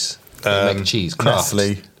Cadbury's? They make cheese. Kraft.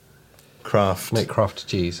 Nestle. Kraft. Make Kraft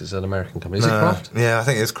cheese. It's an American company. Is it Kraft? Yeah, I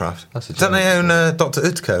think it is Kraft. That's a Don't they German own Dr.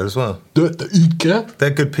 Utker as well? Dr. Utker? They're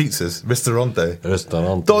good pizzas. Ristorante.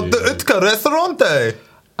 Restaurant. Dr. Utker Ristorante!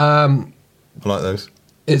 I like those.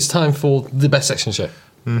 It's time for the best section of the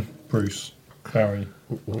show. Bruce, Barry,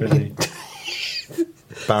 Billy.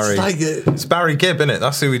 Barry. It's It's Barry Gibb, innit?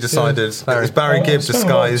 That's who we decided. Barry. It was Barry I Gibb spent a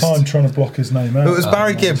lot of disguised. time trying to block his name out. It was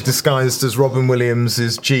Barry Gibb disguised as Robin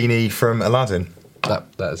Williams' genie from Aladdin. That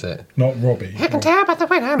is it. Not Robbie. Tell by the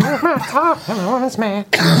way I move my top, I'm a woman's man.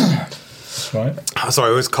 Right. Sorry, I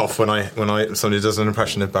always cough when somebody does an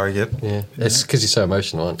impression of Barry Gibb. Yeah. It's because you're so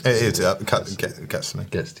emotional, aren't you? It is. It gets to me.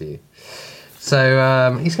 Gets to you.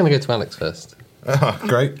 So he's going to go to Alex first. Oh,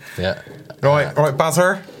 great. Yeah. Right,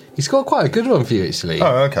 Bazzer. He's got quite a good one for you, actually.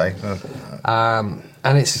 Oh, okay.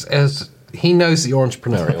 And it's as he knows that you're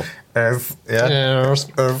entrepreneurial.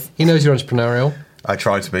 He knows you're entrepreneurial. I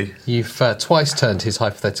try to be. You've twice turned his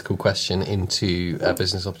hypothetical question into a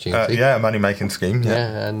business opportunity. Yeah, a money-making scheme.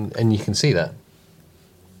 Yeah, and you can see that.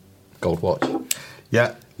 Gold watch.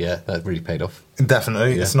 Yeah, Yeah, that really paid off.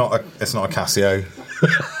 definitely. Yeah. It's not a Casio.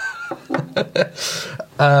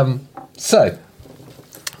 So,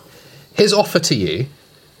 his offer to you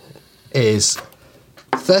is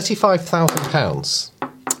 £35,000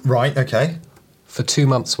 Right. Okay. for 2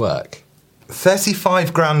 months' work.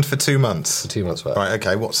 35 grand for 2 months. For 2 months' work. Right.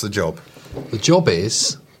 Okay. What's the job? The job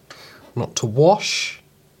is not to wash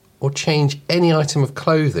or change any item of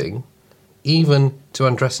clothing, even to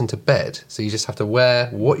undress into bed. So you just have to wear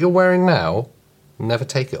what you're wearing now, never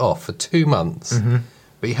take it off for 2 months. Mm-hmm.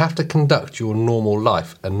 But you have to conduct your normal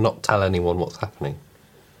life and not tell anyone what's happening.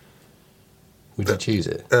 Would you choose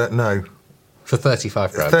it? No. For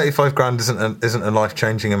 35 grand? 35 grand isn't a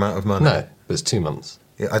life-changing amount of money. No, but it's 2 months.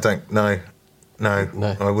 Yeah, I don't. No.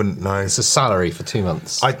 I wouldn't know. It's a salary for 2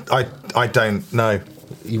 months. I don't know.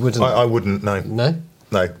 You wouldn't? I wouldn't know. No?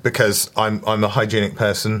 No, because I'm a hygienic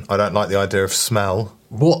person. I don't like the idea of smell.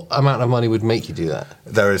 What amount of money would make you do that?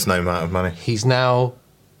 There is no amount of money. He's now...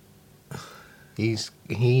 He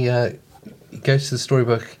goes to the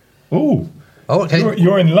storybook. Ooh. Oh, okay.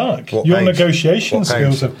 You're in luck. What Your page? negotiation What page?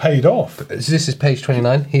 skills have paid off. So this is page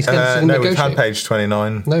 29. He's going to No, negotiate. we've had page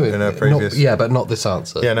 29 in our previous. Yeah, but not this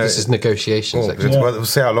answer. Yeah, no, this is negotiation Oh, section. Yeah. well, we'll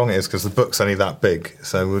see how long it is because the book's only that big.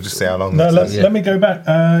 So we'll just see how long. No, that is. let me go back.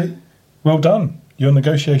 Well done. Your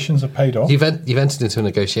negotiations have paid off. You've entered into a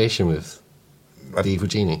negotiation with the evil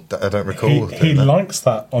genie. I don't recall. He likes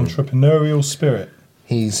that entrepreneurial spirit.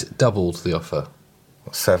 He's doubled the offer.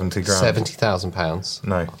 70 grand. £70,000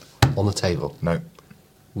 No, on the table. no.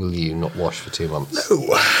 Will you not wash for 2 months?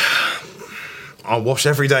 I'll wash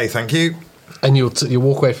every day, thank you. And you'll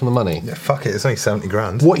walk away from the money. Yeah, fuck it. It's only 70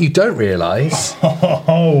 grand. What you don't realise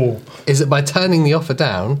Oh, is that by turning the offer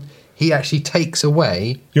down, he actually takes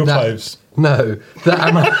away your that, clothes. No, that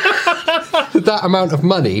amount, that amount of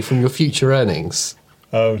money from your future earnings.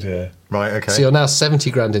 Oh dear. Right. Okay. So you're now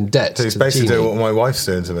 70 grand in debt. So he's to the basically genie. doing what my wife's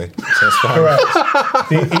doing to me. So it's fine. Correct.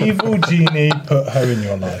 The evil genie put her in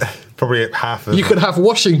your life. Probably half of. You could have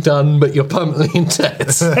washing done, but you're permanently in debt.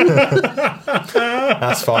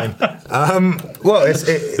 That's fine. Well,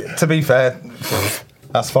 to be fair,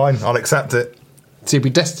 that's fine. I'll accept it. So you'll be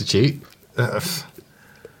destitute.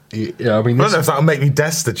 Yeah, I mean, I don't know if that'll make me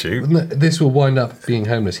destitute. this will wind up being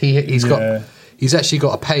homeless. He's Yeah. got. He's actually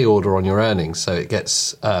got a pay order on your earnings, so it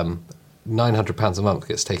gets £900 a month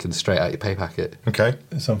gets taken straight out your pay packet. Okay.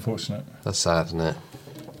 It's unfortunate. That's sad, isn't it?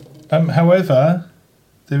 However,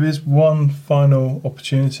 there is one final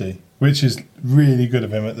opportunity, which is really good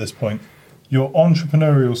of him at this point. Your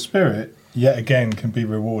entrepreneurial spirit, yet again, can be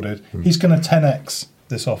rewarded. He's going to 10x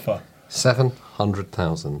this offer.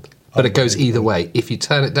 700,000. But it goes either way. If you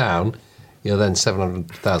turn it down, you're then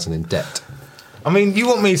 700,000 in debt. I mean, you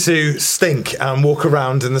want me to stink and walk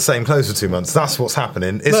around in the same clothes for 2 months? That's what's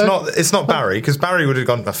happening. It's not Barry, because Barry would have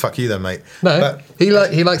gone, oh, fuck you then, mate. No, But, he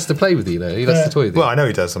likes to play with you, though. He likes to toy with you. well, I know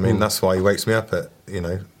he does. I mean, that's why he wakes me up at,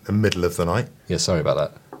 the middle of the night. Yeah, sorry about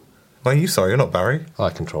that. Well, you sorry, you're not Barry. I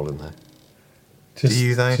control him, though. Just, Do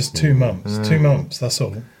you, though? Just 2 months. 2 months, that's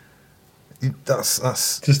all.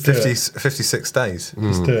 That's Just do 56 days.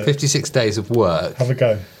 Just do it. 56 days of work Have a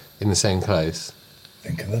go. in the same clothes.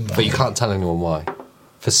 Think of them. But you can't tell anyone why.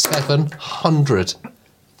 For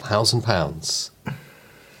 £700,000.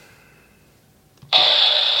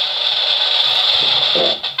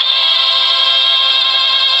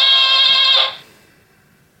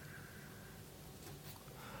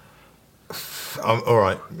 All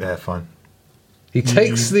right, yeah, fine. He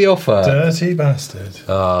takes the offer. Dirty bastard.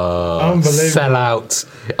 Sell Unbelievable. out.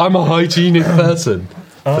 I'm a hygienic person.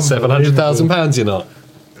 For £700,000, you're not.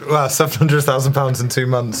 Well, £700,000 in 2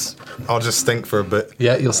 months. I'll just stink for a bit.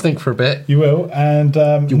 Yeah, you'll stink for a bit. You will, and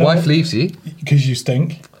Your wife leaves you. because you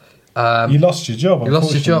stink. You lost your job. You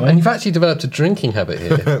lost your job, and you've actually developed a drinking habit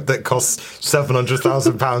here. That costs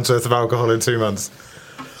 £700,000 worth of alcohol in 2 months.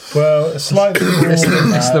 Well, slightly more than It's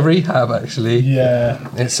that. the rehab, actually. Yeah.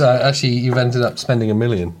 It's actually you've ended up spending $1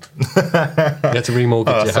 million. You had to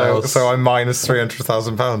remortgage your house. So I'm minus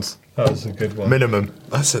 £300,000 That was a good one. minimum.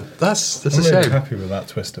 That's a I'm shame. really happy with that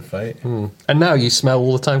twist of fate. And now you smell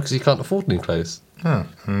all the time because you can't afford new clothes.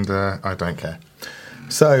 And I don't care.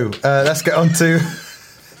 So let's get on to.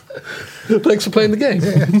 Thanks for playing the game.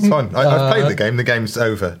 It's fine. I've played the game. The game's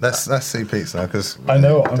over. Let's see Pete's now because I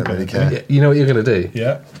know what I'm don't going really to care. do. Yeah, you know what you're going to do?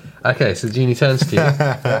 Yeah. Okay, so the genie turns to you.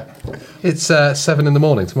 It's 7 in the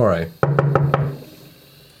morning tomorrow.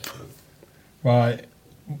 Right.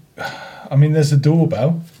 I mean, there's a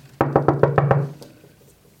doorbell.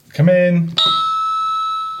 Come in.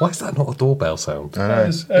 Why is that not a doorbell sound?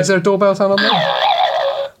 There's, Is there a doorbell sound on there?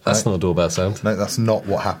 That's not a doorbell sound. No, that's not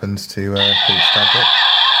what happens to Pete's tablet.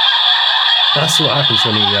 That's what happens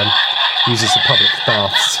when he uses the public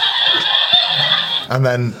baths. And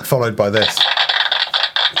then followed by this.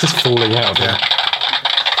 Just falling out of Yeah. it.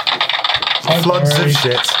 Hi, Floods Barry. of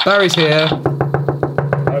shit. Barry's here.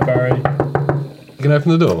 Hi, Barry. You can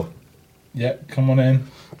open the door. Yeah, come on in.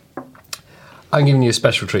 I'm giving you a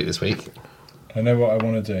special treat this week. I know what I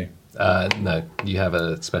want to do. No, you have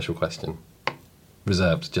a special question.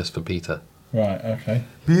 Reserved just for Peter. Right, okay.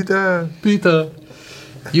 Peter. Peter,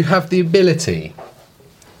 you have the ability,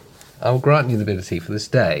 I will grant you the ability for this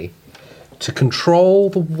day, to control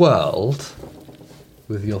the world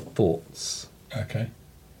with your thoughts. Okay.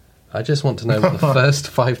 I just want to know what the first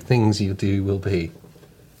 5 things you do will be.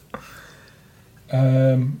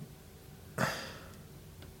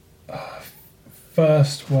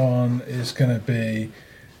 First one is going to be...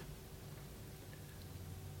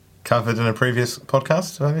 Covered in a previous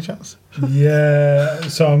podcast, by any chance? Yeah,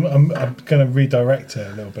 so I'm going to redirect it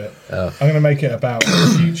a little bit. Oh. I'm going to make it about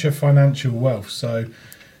future financial wealth. So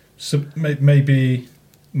maybe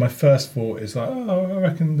my first thought is like, oh, I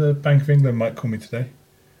reckon the Bank of England might call me today.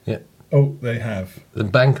 Yeah. Oh, they have. The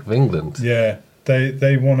Bank of England. Yeah,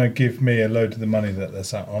 they want to give me a load of the money that they're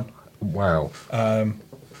sat on. Wow.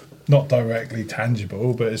 Not directly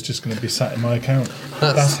tangible, but it's just going to be sat in my account.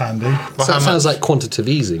 That's handy. Well, So how it sounds much? like quantitative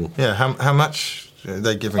easing. Yeah, how much are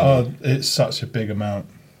they giving you? Oh, it's such a big amount.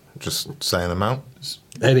 Just say an amount.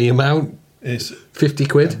 Any amount? It's 50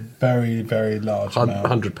 quid? very, very large amount.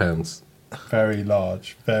 £100. Very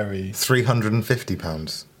large. Very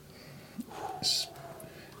 £350. it's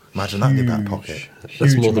Imagine that in your back huge, pocket.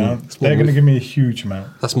 Huge more than- amount. that's more They're than going to give me a huge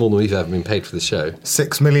amount. That's more than we've ever been paid for the show.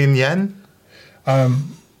 6 million yen?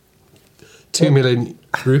 2 million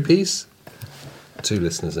rupees? 2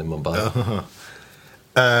 listeners in Mumbai.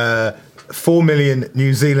 4 million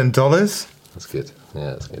New Zealand dollars? That's good.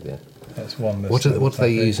 Yeah, that's good, yeah. That's one. What do they I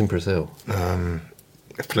think. use in Brazil?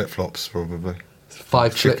 Flip flops, probably.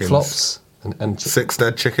 5 Chickens. flip-flops? And 6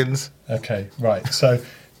 dead chickens? Okay, right. So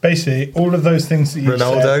basically, all of those things that you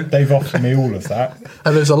Ronaldo? said, they've offered me all of that.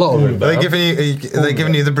 And there's a lot of him. Are they now.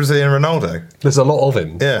 giving you the Brazilian Ronaldo? There's a lot of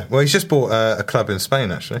him. Yeah, well, he's just bought a club in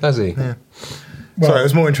Spain, actually. Has he? Yeah. Well, Sorry, it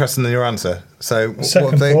was more interesting than your answer. So, what second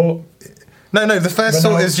have they... thought. No, the first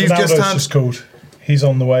thought is you've just Ronaldo's had... just called. He's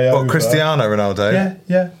on the way over. What, Cristiano Ronaldo?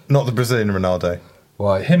 Yeah. Not the Brazilian Ronaldo.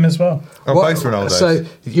 Why? Him as well. Oh, What- both Ronaldos. So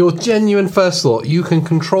your genuine first thought, you can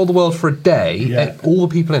control the world for a day, Yeah. all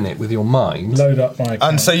the people in it with your mind. Load up my account.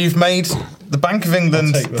 And so you've made the Bank of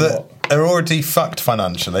England I'll take the that lot. are already fucked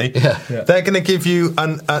financially. Yeah. Yeah. They're going to give you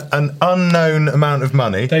an unknown amount of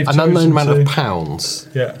money. They've An unknown chosen amount to- of pounds,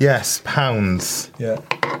 Yeah. Yes, pounds. Yeah.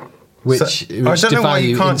 which, So, which I don't know why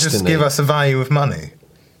you devalue can't just instantly. give us a value of money.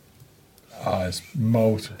 It's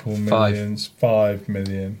multiple Five. millions. 5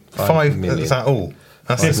 million. 5 million. is that all?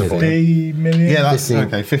 That's disappointing. 50 million? Yeah, that's 50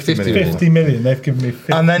 okay. 50 million. 50 million. They've given me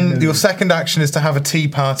 50 And then million. your second action is to have a tea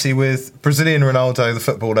party with Brazilian Ronaldo, the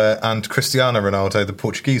footballer, and Cristiano Ronaldo, the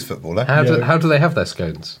Portuguese footballer. How do, Yeah. how do they have their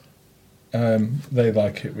scones? They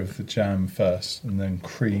like it with the jam first and then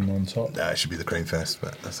cream on top. No, it should be the cream first,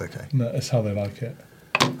 but that's okay. No, that's how they like it.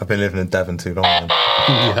 I've been living in Devon too long. Man.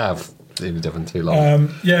 You have. You've been too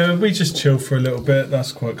long. Yeah, we just chill for a little bit.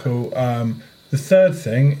 That's quite cool. The third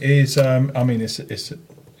thing is, I mean, it's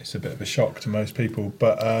a bit of a shock to most people,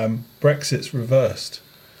 but Brexit's reversed.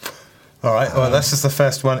 All right, well, that's just the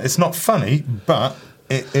first one. It's not funny, but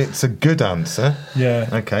it's a good answer. Yeah.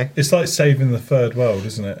 Okay. It's like saving the third world,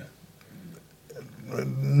 isn't it?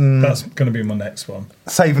 That's going to be my next one.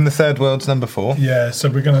 Saving the third world's number 4. Yeah. So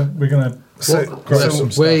we're gonna So- grow So some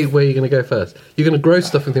where stuff. are you going to go first? You're going to grow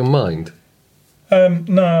stuff with your mind,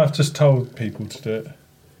 No, I've just told people to do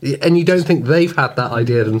it. and you don't think they've had that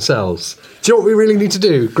idea themselves. Do you know what we really need to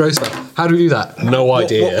do? Grow stuff. How do we do that? No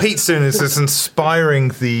idea. What Pete's doing is inspiring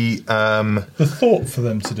the. The thought for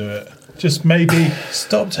them to do it. Just maybe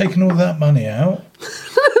stop taking all that money out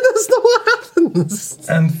That's not what happens.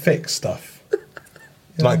 and fix stuff.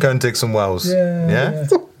 Like go and dig some wells. Yeah.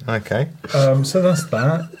 Okay. So that's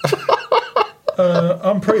that.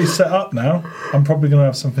 I'm pretty set up now. I'm probably going to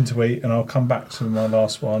have something to eat, and I'll come back to my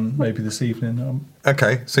last one maybe this evening.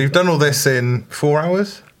 Okay. So you've done all this in 4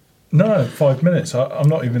 hours? No, 5 minutes. I'm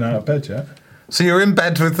not even out of bed yet. So you're in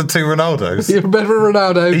bed with the two Ronaldos? You're better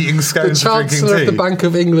Ronaldo, Eating scones the and drinking Chancellor of the tea. Bank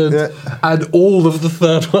of England, Yeah. and all of the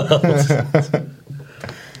third world.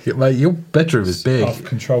 Yeah, mate, your bedroom is big. I've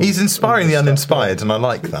controlled. He's inspiring the all this stuff. uninspired, and I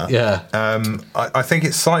like that. Yeah. I think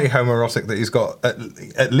it's slightly homoerotic that he's got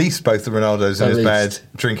at least both the Ronaldos in At his least. bed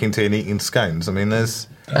drinking tea and eating scones. I mean, there's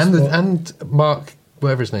And Mark,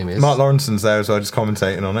 whatever his name is. Mark Lawrenson's there as well, just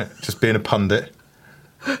commentating on it, just being a pundit.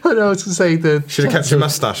 I know, I was going to say the. Should have kept your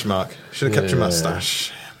moustache, Mark. Should have kept your Yeah.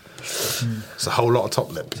 moustache. It's a whole lot of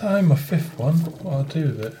top lip. Oh, my fifth one. What I'll do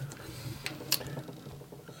with it?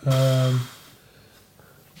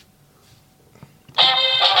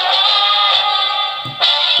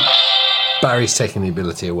 Barry's taking the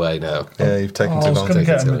ability away now. Yeah, you've taken I too was long. going to Take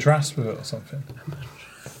get it a to it. madras with it or something.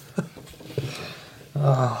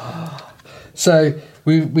 So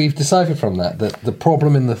we've decided from that the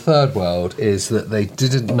problem in the third world is that they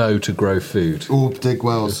didn't know to grow food, All dig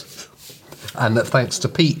wells. and that thanks to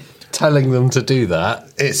Pete telling them to do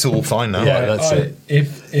that. It's all fine now. Yeah. that's it.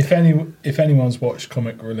 If anyone's watched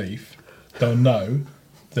Comic Relief, they'll know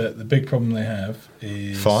that the big problem they have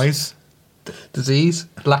is Flies. Disease,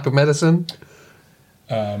 lack of medicine,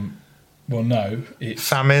 Well, no, it's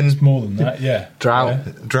Famine. It's more than that. Yeah, Drought.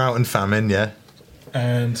 Yeah. Drought and famine, yeah.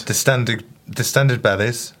 And Distended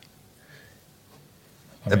bellies.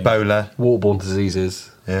 I mean, Ebola, waterborne diseases.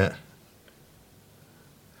 yeah.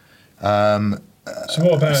 So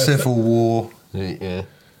what about Civil war, Yeah.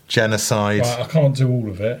 genocide. Right, I can't do all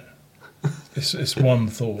of it. It's one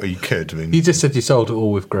thought. Well, you could. I mean, You just said you sold it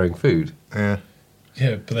all with growing food. yeah.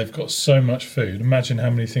 Yeah, but they've got so much food. Imagine how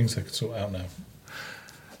many things they could sort out now.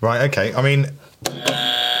 Right. Okay. I mean,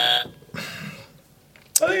 I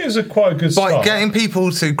think it's quite a good by start. getting people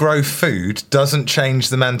to grow food doesn't change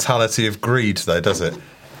the mentality of greed, though, does it?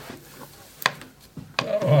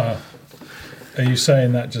 Are you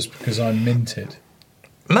saying that just because I'm minted?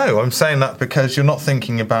 No, I'm saying that because you're not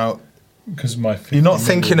thinking about. Because my 50 You're not million-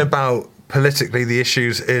 thinking about politically the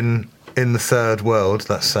issues in the third world.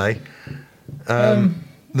 Let's say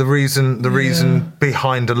the reason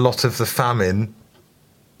behind a lot of the famine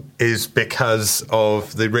is because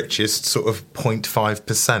of the richest sort of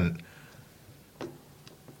 0.5%.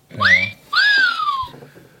 Yeah.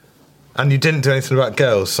 And you didn't do anything about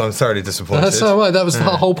girls, so I'm thoroughly disappointed. That's all right. That was the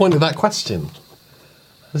whole point of that question.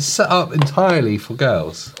 It's set up entirely for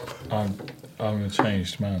girls. I'm a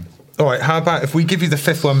changed man. All right, how about if we give you the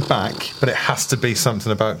fifth one back, but it has to be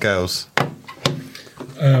something about girls?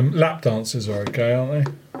 Lap dancers are okay, aren't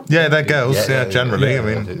they? Yeah, they're girls. Yeah, Yeah, generally. yeah.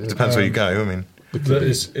 I mean, depends where you go. I mean,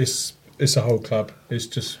 It's a whole club. It's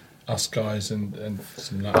just us guys and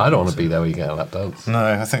some lap I don't want to dancers. be there when you get a lap dance. no,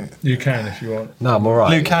 I think You can if you want. No, I'm all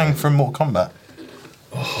right. Liu Kang from Mortal Kombat.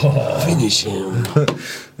 Finish him.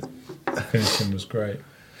 finishing was great.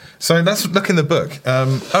 So let's look in the book.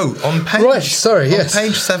 On page Right, sorry, yes.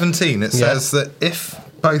 page 17, it says that if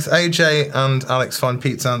both AJ and Alex find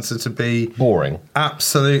Pete's answer to be Boring.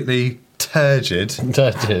 absolutely turgid,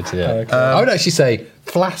 Yeah. Okay. I would actually say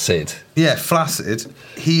flaccid. flaccid,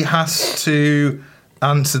 he has to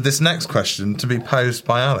answer this next question to be posed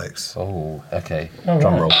by Alex. Oh, okay. All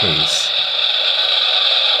Drum right. roll, please.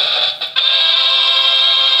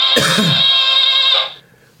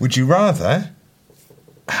 Would you rather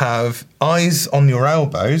have eyes on your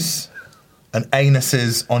elbows and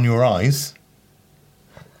anuses on your eyes,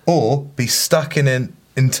 or be stuck in an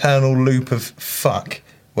internal loop of fuck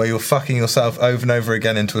where you're fucking yourself over and over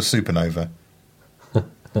again into a supernova?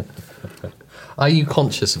 Are you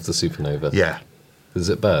conscious of the supernova? Yeah. Does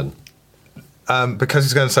it burn? Because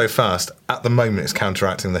it's going so fast, at the moment it's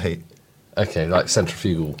counteracting the heat. Okay, like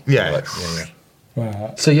centrifugal. Yeah. Like- Yeah.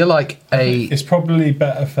 Wow. So you're like a It's probably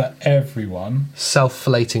better for everyone.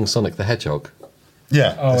 self-flating Sonic the Hedgehog.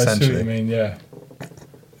 Yeah, Oh, I see what essentially. you mean, yeah.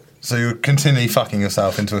 So you're continually fucking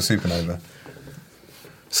yourself into a supernova.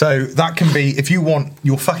 So that can be, if you want,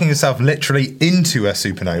 you're fucking yourself literally into a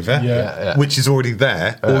supernova, Yeah. which is already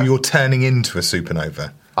there, or you're turning into a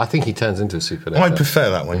supernova. I think he turns into a supernova. I prefer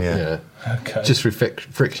that one, yeah. Yeah. Okay. Just through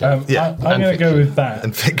friction. Yeah, I'm going to go fiction. with that.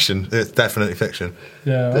 And fiction, it's definitely fiction.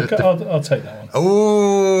 Yeah, I'll take that one.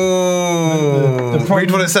 Oh, The problem-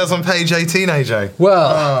 read what it says on page 18, AJ.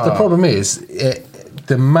 Well, the problem is,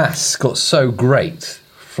 the mass got so great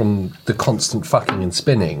from the constant fucking and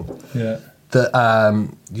spinning Yeah. that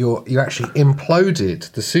you actually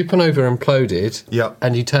imploded. The supernova imploded, Yep.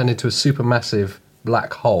 and you turned into a supermassive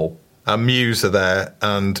black hole. And Muse are there,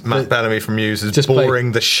 and Matt Bellamy from Muse is Just play-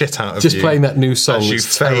 boring the shit out of just you. playing that new song as you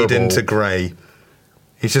that's fade terrible. into grey.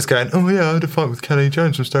 He's just going, oh yeah, I had a fight with Kenny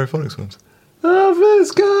Jones from Stereophonics once.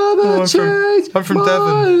 Nothing's gonna I'm change. from my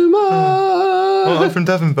Devon. mind. Well, I'm from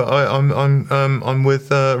Devon, but I'm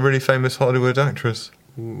with a really famous Hollywood actress.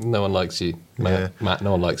 No one likes you, Matt. Yeah. Matt,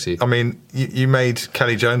 no one likes you. I mean, you made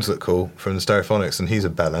Kelly Jones look cool from the Stereophonics, and he's a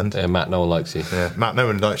bellend. Yeah, Matt, no one likes you. Yeah, Matt, no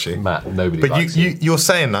one likes you. Matt, nobody But likes you. you're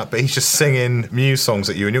saying that, but he's just singing Muse songs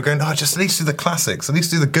at you, and you're going, oh, just at least do the classics, at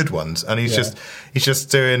least do the good ones, and he's Yeah. just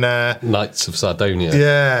doing Knights of Sardonia.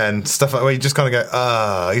 yeah, and stuff like where you just kind of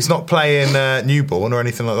go, he's not playing Newborn or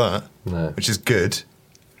anything like that, No. which is good.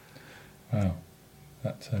 Wow.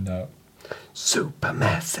 That turned out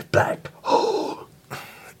Supermassive black hole.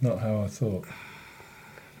 not how I thought.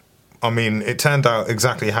 I mean, it turned out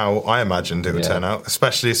exactly how I imagined it would Yeah. turn out,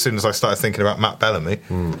 especially as soon as I started thinking about Matt Bellamy.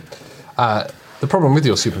 The problem with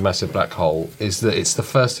your supermassive black hole is that it's the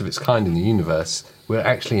first of its kind in the universe where it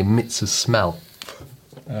actually emits a smell.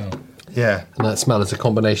 Oh. Yeah. And that smell is a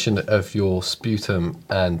combination of your sputum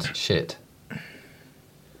and shit.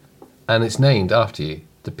 And it's named after you,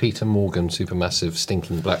 the Peter Morgan supermassive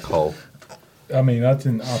stinking black hole. I mean, I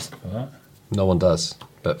didn't ask for that. No one does,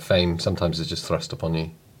 but fame sometimes is just thrust upon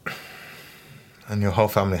you. And your whole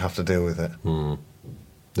family have to deal with it.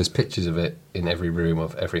 There's pictures of it in every room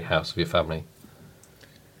of every house of your family.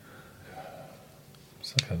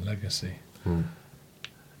 It's like a legacy.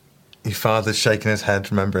 Your father's shaking his head,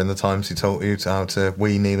 remembering the times he taught you how to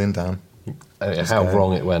wee kneeling down. How going.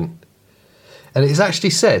 wrong it went. And it's actually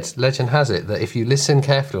said, legend has it, that if you listen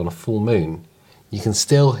carefully on a full moon, you can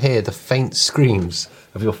still hear the faint screams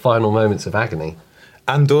of your final moments of agony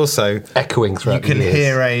And also, echoing you throughout can the years.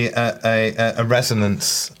 hear a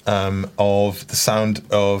resonance of the sound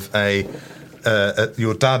of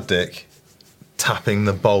your dad, Dick, tapping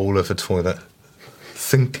the bowl of a toilet.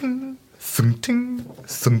 Thunking, thunking,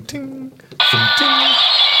 thunking, thunking.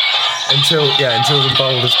 Until the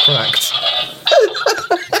bowl is cracked.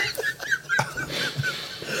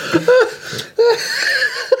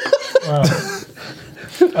 Wow.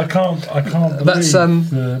 I can't believe That's,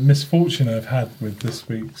 the misfortune I've had with this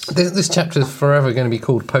week's. This chapter is forever going to be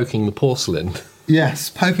called Poking the Porcelain. Yes,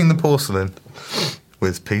 poking the porcelain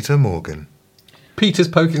with Peter Morgan. Peter's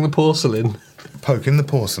poking the porcelain. Poking the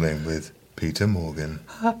porcelain with Peter Morgan.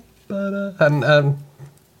 And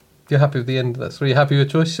you're happy with the end of that story? You're happy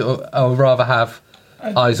with your choice? Or I would rather have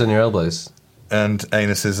eyes on your elbows. And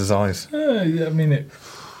anuses as eyes. Yeah, I mean, it.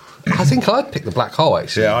 I think I'd pick the black hole,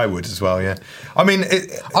 actually. Yeah, I would as well, yeah. I mean,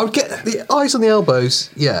 I would get the eyes on the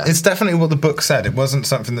elbows, yeah. it's definitely what the book said. It wasn't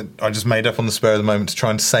something that I just made up on the spur of the moment to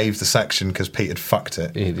try and save the section because Pete had fucked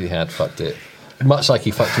it. He had fucked it. Much like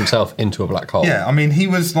he fucked himself into a black hole. Yeah, I mean, he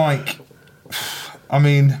was like... I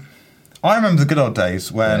mean, I remember the good old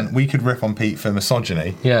days when we could riff on Pete for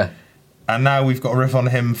misogyny, Yeah. and now we've got to riff on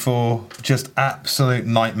him for just absolute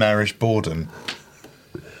nightmarish boredom.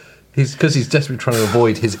 He's desperately trying to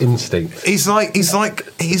avoid his instinct. He's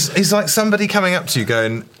like somebody coming up to you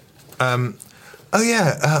going, "Oh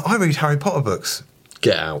yeah, I read Harry Potter books."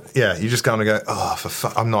 Get out. Yeah, you just kind of go,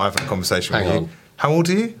 "Oh, I'm not having a conversation with Hang you." on. How old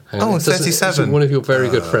are you? Hang on. Oh, Isn't 37. one of your very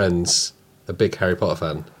good friends a big Harry Potter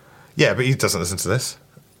fan? Yeah, but he doesn't listen to this.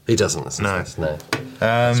 He doesn't listen No. to this, no.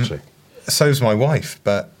 That's true. So's my wife,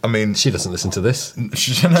 but I mean, She doesn't listen to this.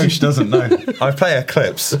 she doesn't know. I play her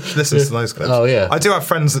clips. She listens to those clips. Oh, yeah. I do have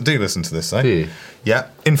friends that do listen to this, though. Do you? Yeah.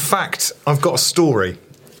 In fact, I've got a story.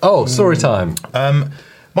 Oh, story time.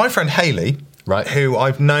 My friend Hayley, Right. who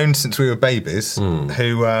I've known since we were babies,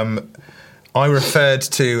 who I referred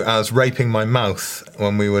to as raping my mouth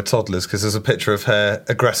when we were toddlers because there's a picture of her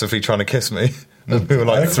aggressively trying to kiss me when we were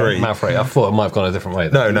like 3. Mouth rate. I thought it might have gone a different way.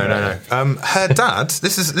 No. Her dad.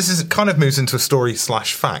 This is kind of moves into a story /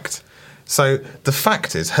 fact. So the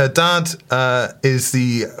fact is, her dad is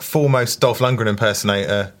the foremost Dolph Lundgren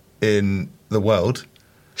impersonator in the world.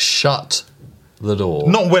 Shut the door.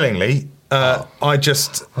 Not willingly. I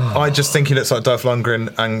just think he looks like Dolph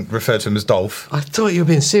Lundgren and refer to him as Dolph. I thought you were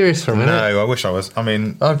being serious for a minute. No, I wish I was. I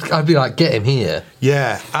mean, I'd be like, get him here.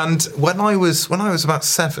 yeah. And when I was about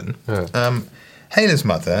 7, Hayley's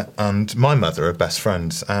mother and my mother are best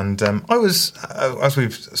friends, and I was, as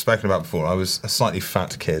we've spoken about before, I was a slightly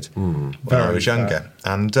fat kid when I Very was younger,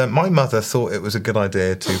 and my mother thought it was a good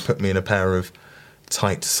idea to put me in a pair of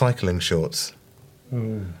tight cycling shorts.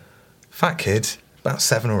 Fat kid, about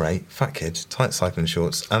 7 or 8, fat kid, tight cycling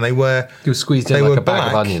shorts, and they were. You were squeezed in they like were a bag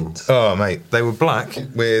of black. onions. Oh, mate, they were black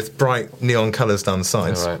with bright neon colours down the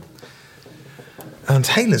sides. All right. And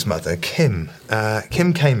Hayley's mother, Kim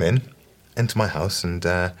came into my house and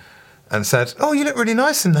said, "Oh, you look really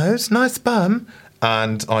nice in those. Nice bum."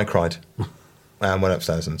 And I cried and went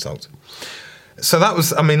upstairs and sulked. So that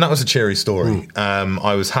was a cheery story.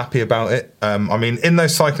 I was happy about it. I mean, in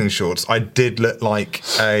those cycling shorts, I did look like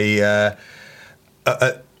Did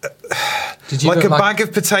you like look a bag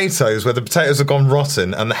of potatoes where the potatoes have gone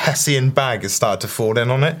rotten and the Hessian bag has started to fall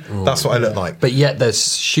in on it. That's what I look like. But yet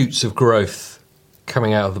there's shoots of growth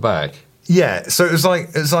coming out of the bag. Yeah, so it was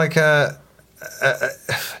like a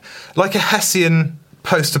Hessian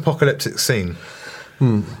post-apocalyptic scene,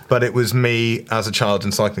 but it was me as a child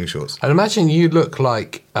in cycling shorts. I'd imagine you look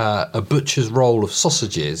like a butcher's roll of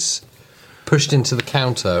sausages pushed into the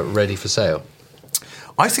counter, ready for sale.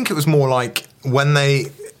 I think it was more like when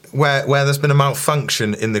where there's been a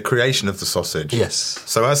malfunction in the creation of the sausage. Yes.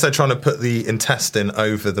 So as they're trying to put the intestine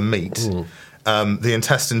over the meat, the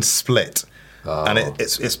intestine split. And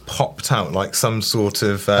it's popped out like some sort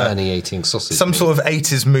of herniating sausage. some sort of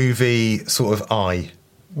 80s movie sort of eye.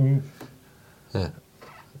 Yeah.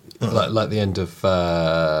 Like the end of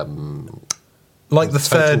Like the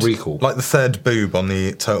Total third Recall. like the third boob on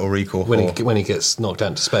the Total Recall. when he gets knocked out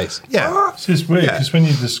into space. Yeah. It's just weird Yeah. because when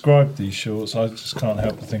you describe these shorts, I just can't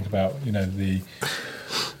help but think about a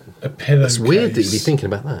pillow. It's weird that you'd be thinking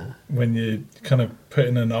about that. when you kind of put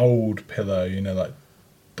in an old pillow, like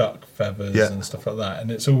duck feathers Yeah. and stuff like that, and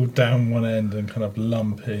it's all down one end and kind of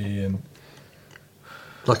lumpy and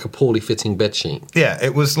Like a poorly fitting bedsheet. Yeah,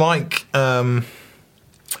 it was like the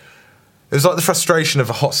frustration of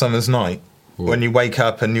a hot summer's night when you wake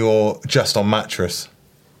up and you're just on mattress.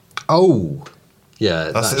 Oh,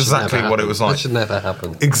 yeah. That's that should exactly never what it happen. was like. That should never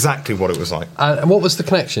happen. Exactly what it was like. And what was the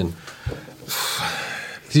connection?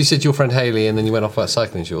 Because you said your friend Hayley and then you went off about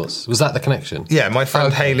cycling shorts. Was that the connection? Yeah, my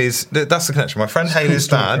friend Okay. Hayley's. That's the connection. My friend Hayley's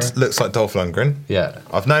dad story. looks like Dolph Lundgren. Yeah.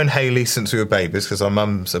 I've known Hayley since we were babies because our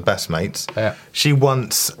mums are best mates. Yeah. She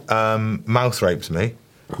once mouth raped me.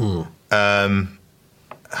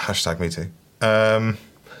 Hashtag me too.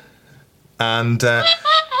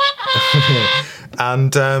 And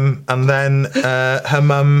and then her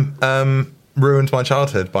mum ruined my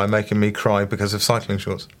childhood by making me cry because of cycling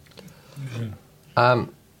shorts.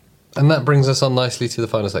 And that brings us on nicely to the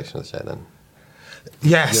final section of the show then.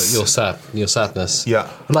 Yes. Your sadness. Yeah.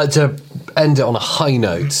 I'd like to end it on a high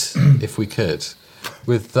note, if we could,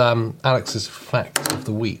 with Alex's fact of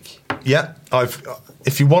the week. Yeah.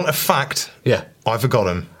 If you want a fact, Yeah. I've got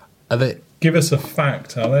him. Are they, give us a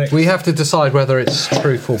fact, Alex. we have to decide whether it's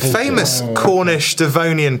truth or bullshit. Famous Cornish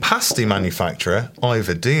Devonian pasty manufacturer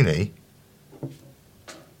Ivor Dooney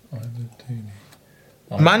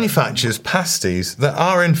manufactures pasties that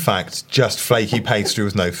are in fact just flaky pastry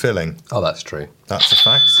with no filling. Oh, that's true. That's a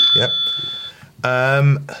fact. Yep.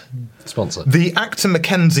 Sponsor. The actor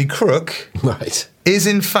Mackenzie Crook Right. is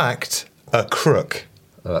in fact a crook.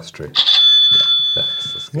 Oh, that's true.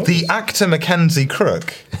 The actor Mackenzie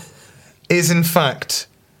Crook is in fact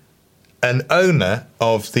an owner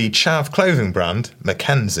of the chav clothing brand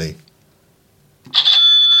Mackenzie.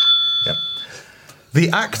 The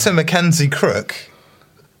actor Mackenzie Crook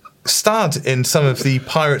starred in some of the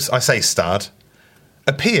Pirates... I say starred.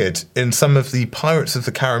 Appeared in some of the Pirates of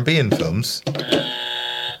the Caribbean films.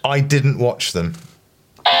 I didn't watch them.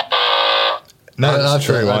 No, it's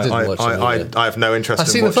true. I didn't watch them either. I have no interest in I've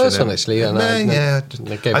seen the first one, actually. And I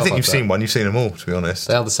think you've that. seen one. You've seen them all, to be honest.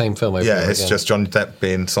 They are the same film over Yeah, and it's again. just Johnny Depp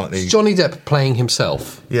being slightly... It's Johnny Depp playing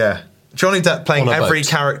himself. Yeah. Johnny Depp playing On a every boat.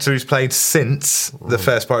 character he's played since the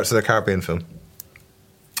first Pirates of the Caribbean film.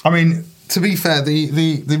 I mean, to be fair,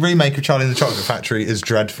 the remake of Charlie and the Chocolate Factory is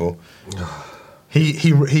dreadful. He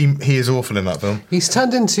is awful in that film. He's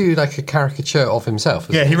turned into like a caricature of himself.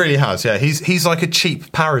 Yeah, he really has. Yeah, he's like a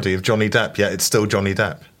cheap parody of Johnny Depp, yet it's still Johnny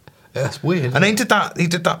Depp. Yeah, that's weird. And he did that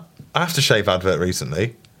aftershave advert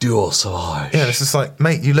recently. Dual Sauvage. Yeah, it's just like,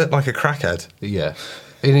 mate, you look like a crackhead. Yeah.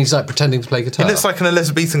 And he's like pretending to play guitar. He looks like an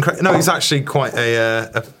Elizabethan No, he's actually quite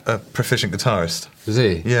a proficient guitarist. Is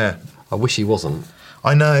he? Yeah. I wish he wasn't.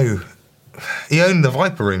 I know. He owned the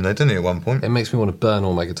Viper Room, though, didn't he, at one point? It makes me want to burn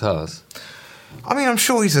all my guitars. I mean, I'm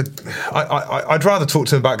sure he's I'd rather talk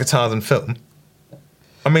to him about guitar than film.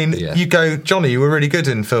 I mean, Yeah. you go, Johnny, you were really good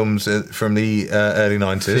in films from the early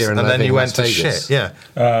 90s, Fear and and then Loathing you went Las to Vegas. shit.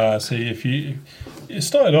 Yeah. See, if you... It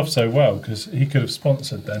started off so well because he could have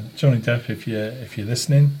sponsored then. Johnny Depp, if you're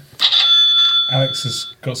listening, Alex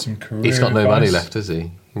has got some career He's got no advice. money left, has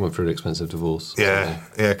he? He went through an expensive divorce. Yeah,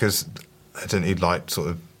 because didn't he, like, sort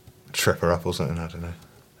of trip her up or something? I don't know.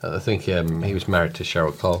 I think he was married to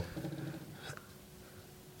Cheryl Cole.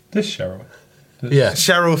 This Cheryl. Yeah.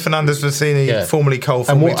 Cheryl Fernandez-Vicini, Yeah. formerly Cole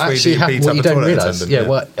from And what Weeks actually Weedy, happened, beat what up you a don't toilet realise, attendant.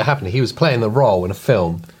 what happened, he was playing the role in a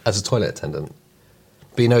film as a toilet attendant.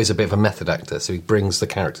 But you know he's a bit of a method actor, so he brings the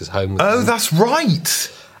characters home with Oh, him. that's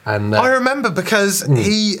right. And I remember because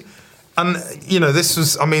he... And, you know, this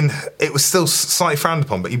was... I mean, it was still slightly frowned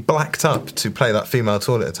upon, but he blacked up to play that female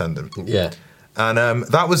toilet attendant. yeah. And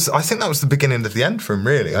that was... I think that was the beginning of the end for him,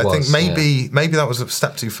 really. I think was, maybe that was a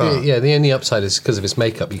step too far. Yeah, the only upside is because of his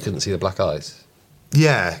makeup, you couldn't see the black eyes.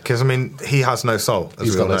 Yeah, because, I mean, he has no soul, as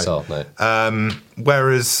He's we all got no know. soul, no.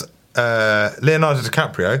 Whereas Leonardo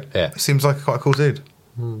DiCaprio Yeah. seems like quite a cool dude.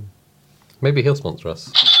 Maybe he'll sponsor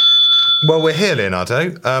us. Well, we're here,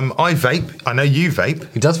 Leonardo. I vape. I know you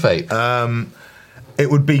vape. He does vape. It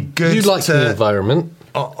would be good you like to... the environment.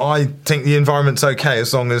 I think the environment's okay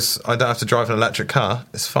as long as I don't have to drive an electric car.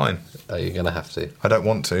 It's fine. Oh, you're going to have to. I don't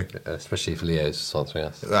want to. Especially if Leo's sponsoring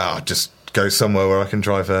us. Just go somewhere where I can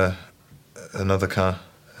drive another car,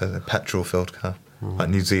 a petrol-filled car, like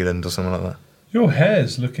New Zealand or something like that. Your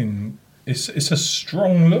hair's looking... It's a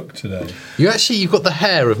strong look today. You've got the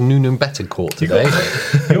hair of Noonan Bettencourt today.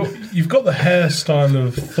 You've got the hairstyle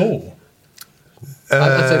of Thor.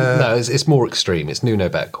 I think, no, it's more extreme. It's Nuno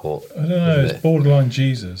Bettencourt. I don't know, isn't it's it? borderline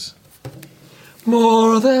Jesus.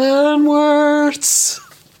 More than words.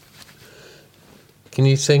 Can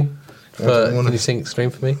you sing? don't wanna- Can you sing extreme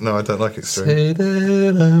for me? No, I don't like extreme. Say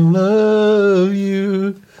that I love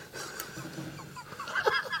you.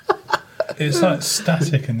 It's like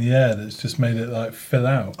static in the air that's just made it like fill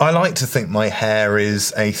out. I like to think my hair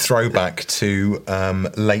is a throwback to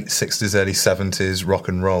late 60s, early 70s rock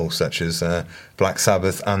and roll, such as Black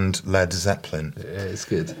Sabbath and Led Zeppelin. Yeah, it's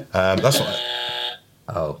good. That's what...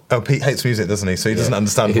 Oh. Oh, Pete hates music, doesn't he? So he doesn't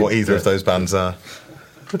understand what either of those bands are.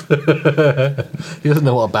 He doesn't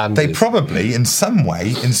know what a band They is. probably, in some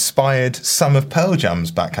way, inspired some of Pearl Jam's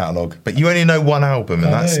back catalogue, but you only know one album,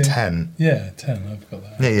 and I that's know. 10. Yeah, 10, I've got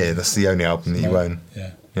that. Yeah, that's the only album that you own.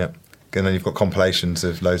 Yeah. Yep. And then you've got compilations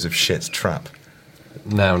of loads of shit trap.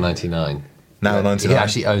 Now 99. Now Yeah, 99. He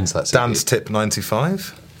actually owns that CD. Dan's Tip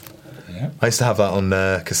 95. Yeah. I used to have that on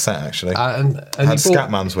cassette, actually. And Had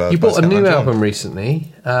Scatman's World You by bought a new Scatman John. album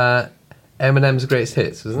recently, Eminem's Greatest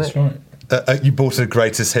Hits, wasn't That's it? right. You bought a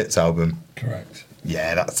Greatest Hits album. Correct.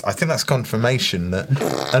 Yeah, I think that's confirmation that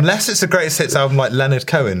unless it's a Greatest Hits album like Leonard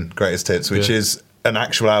Cohen Greatest Hits, which Yeah. is an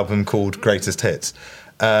actual album called Greatest Hits.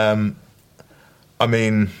 I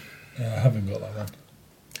mean, I haven't got that one.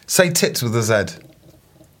 say tits with a Z.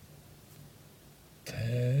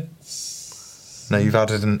 Tits. No, you've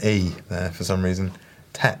added an E there for some reason.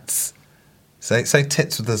 Tets. Say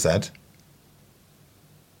tits with a Z.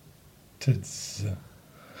 Tits.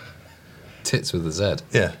 Tits with a Z.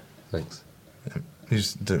 Yeah, Thanks. you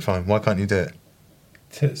just do it fine. Why can't you do it?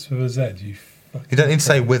 Tits with a Z, you fucking... You don't need to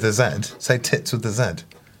say with a Z. Say tits with a Z.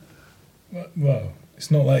 Well,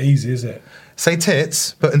 it's not that easy, is it? Say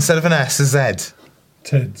tits, but instead of an S, a Z.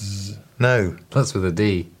 Tits. No. That's with a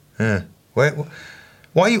D. Yeah. Why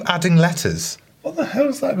are you adding letters? What the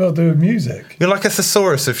hell's that got to do with music? You're like a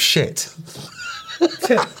thesaurus of shit.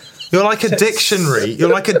 Tit. You're like a dictionary. You're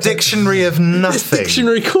like a dictionary of nothing.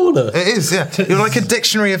 Dictionary corner. It is, yeah. You're like a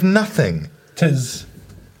dictionary of nothing. Tis.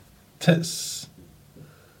 I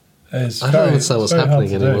don't understand what's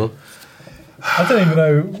happening anymore. I don't even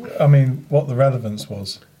know, I mean, what the relevance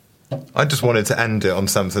was. I just wanted to end it on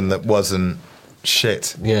something that wasn't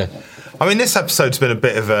shit. Yeah. I mean, this episode's been a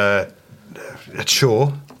bit of a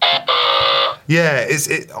chore. Yeah,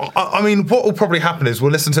 I mean, what will probably happen is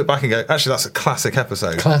we'll listen to it back and go, actually, that's a classic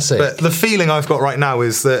episode. Classic. But the feeling I've got right now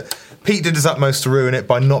is that Pete did his utmost to ruin it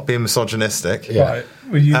by not being misogynistic. Yeah. Right,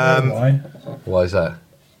 well, you know why? Why is that?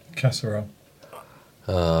 Casserole.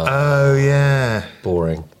 Oh, yeah.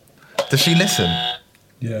 Boring. Does she listen?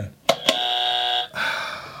 Yeah.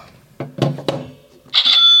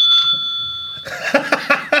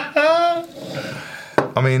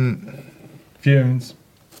 I mean... Viewing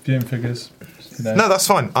figures. You know. No, that's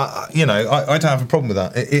fine. I don't have a problem with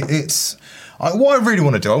that. What I really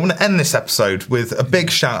want to do, I want to end this episode with a big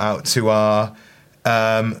shout out to our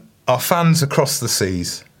fans across the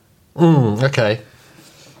seas. Okay.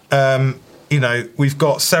 We've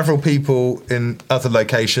got several people in other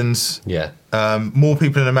locations. Yeah. More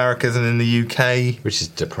people in America than in the UK. Which is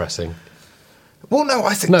depressing. Well, no,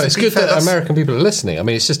 I think... No, it's good that American people are listening. I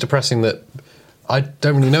mean, it's just depressing that I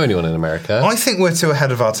don't really know anyone in America. I think we're too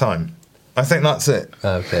ahead of our time. I think that's it.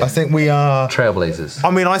 Okay. I think we are... Trailblazers.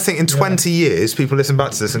 I mean, I think in 20 years, people listen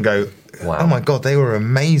back to this and go, wow. Oh my God, they were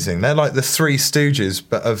amazing. They're like the Three Stooges,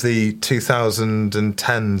 but of the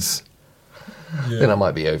 2010s. Yeah. I think that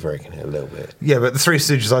might be over-egging it a little bit. Yeah, but the Three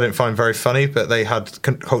Stooges I didn't find very funny, but they had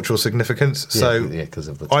cultural significance. So because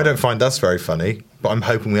of the I time. don't find us very funny, but I'm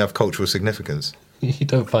hoping we have cultural significance. You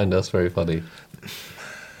don't find us very funny.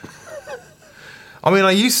 I mean,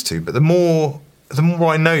 I used to, but the more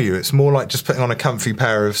I know you, it's more like just putting on a comfy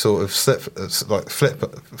pair of sort of flip.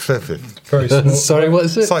 Very small. Sorry, what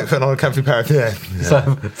is it? It's like putting on a comfy pair of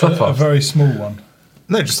a very small one.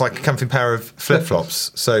 No, just like a comfy pair of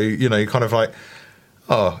flip-flops. So, you kind of like,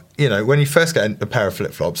 when you first get a pair of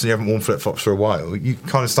flip-flops and you haven't worn flip-flops for a while, you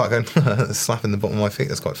kind of start going, slapping the bottom of my feet,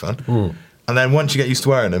 that's quite fun. Mm. And then once you get used to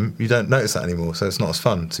wearing them, you don't notice that anymore, so it's not as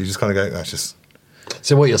fun. So you just kind of go, that's just...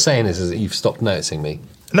 So what you're saying is that you've stopped noticing me?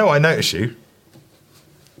 No, I notice you.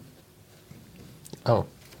 Oh,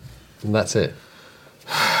 and that's it.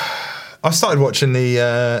 I started watching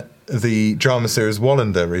the drama series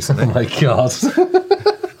Wallander recently. Oh my God.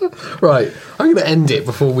 Right, I'm going to end it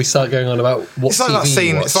before we start going on about what It's like TV that scene.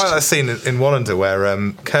 you watched. It's like that scene in Wallander where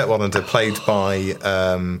Kurt Wallander, played by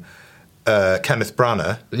Kenneth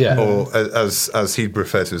Branagh, Yeah. or as he'd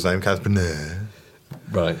refer to his name, Kenneth Branagh.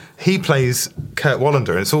 Right. He plays Kurt Wallander,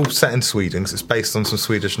 and it's all set in Sweden because it's based on some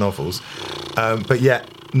Swedish novels. But yet,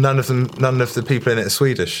 none of the people in it are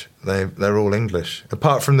Swedish. They're all English,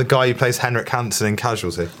 apart from the guy who plays Henrik Hansen in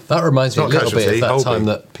Casualty. That reminds me a Not little bit Casualty, of that Holby. time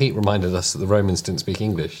that Pete reminded us that the Romans didn't speak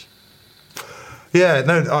English. Yeah,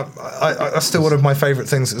 no, that's still one of my favourite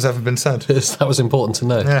things that's ever been said. That was important to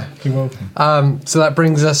know. Yeah, You're welcome. So that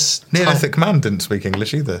brings us... Neolithic man didn't speak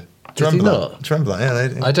English either. Do you Did he remember that? not? Do you remember that? Yeah,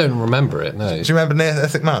 they, I don't remember it, no. do you remember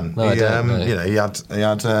Neolithic man? No, I don't, no. He had He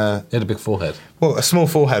had a big forehead. well, a small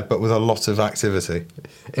forehead, but with a lot of activity.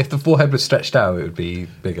 If the forehead was stretched out, it would be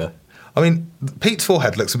bigger. I mean, Pete's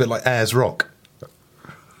forehead looks a bit like Ayers Rock.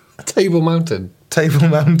 Table Mountain. Table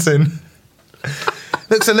Mountain.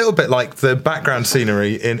 Looks a little bit like the background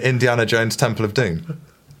scenery in Indiana Jones' Temple of Doom.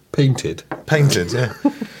 Painted. Painted, yeah.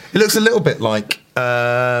 It looks a little bit like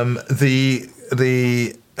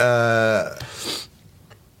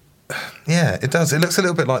yeah, it does. It looks a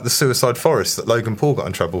little bit like the Suicide Forest that Logan Paul got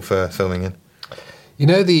in trouble for filming in. You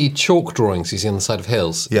know the chalk drawings you see on the side of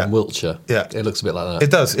hills Yeah. in Wiltshire? Yeah. It looks a bit like that.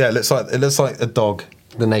 It does, yeah. It looks like a dog.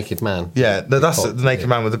 The naked man. Yeah, that's cock, the naked yeah.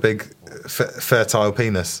 man with a big fertile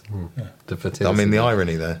penis. The fertility I mean, the man.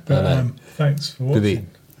 irony there. But, thanks for Did he- watching.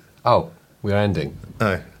 Oh, we're ending.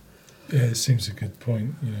 No. Yeah, it seems a good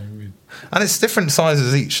point. And it's different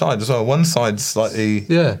sizes each side as well. One side's slightly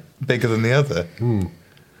Yeah. bigger than the other.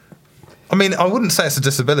 I mean, I wouldn't say it's a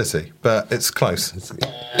disability, but it's close.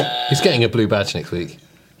 He's getting a blue badge next week.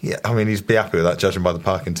 Yeah, I mean, he'd be happy with that, judging by the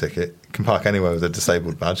parking ticket. You can park anywhere with a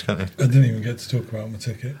disabled badge, can't you? I didn't even get to talk about my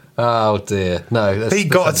ticket. Oh dear. No. He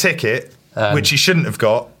got a ticket, which he shouldn't have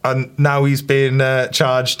got, and now he's being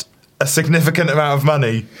charged a significant amount of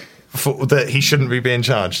money that he shouldn't be being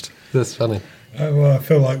charged. That's funny. Well, I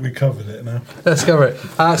feel like we covered it now. Let's cover it.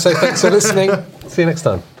 So thanks for listening. See you next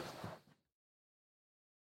time.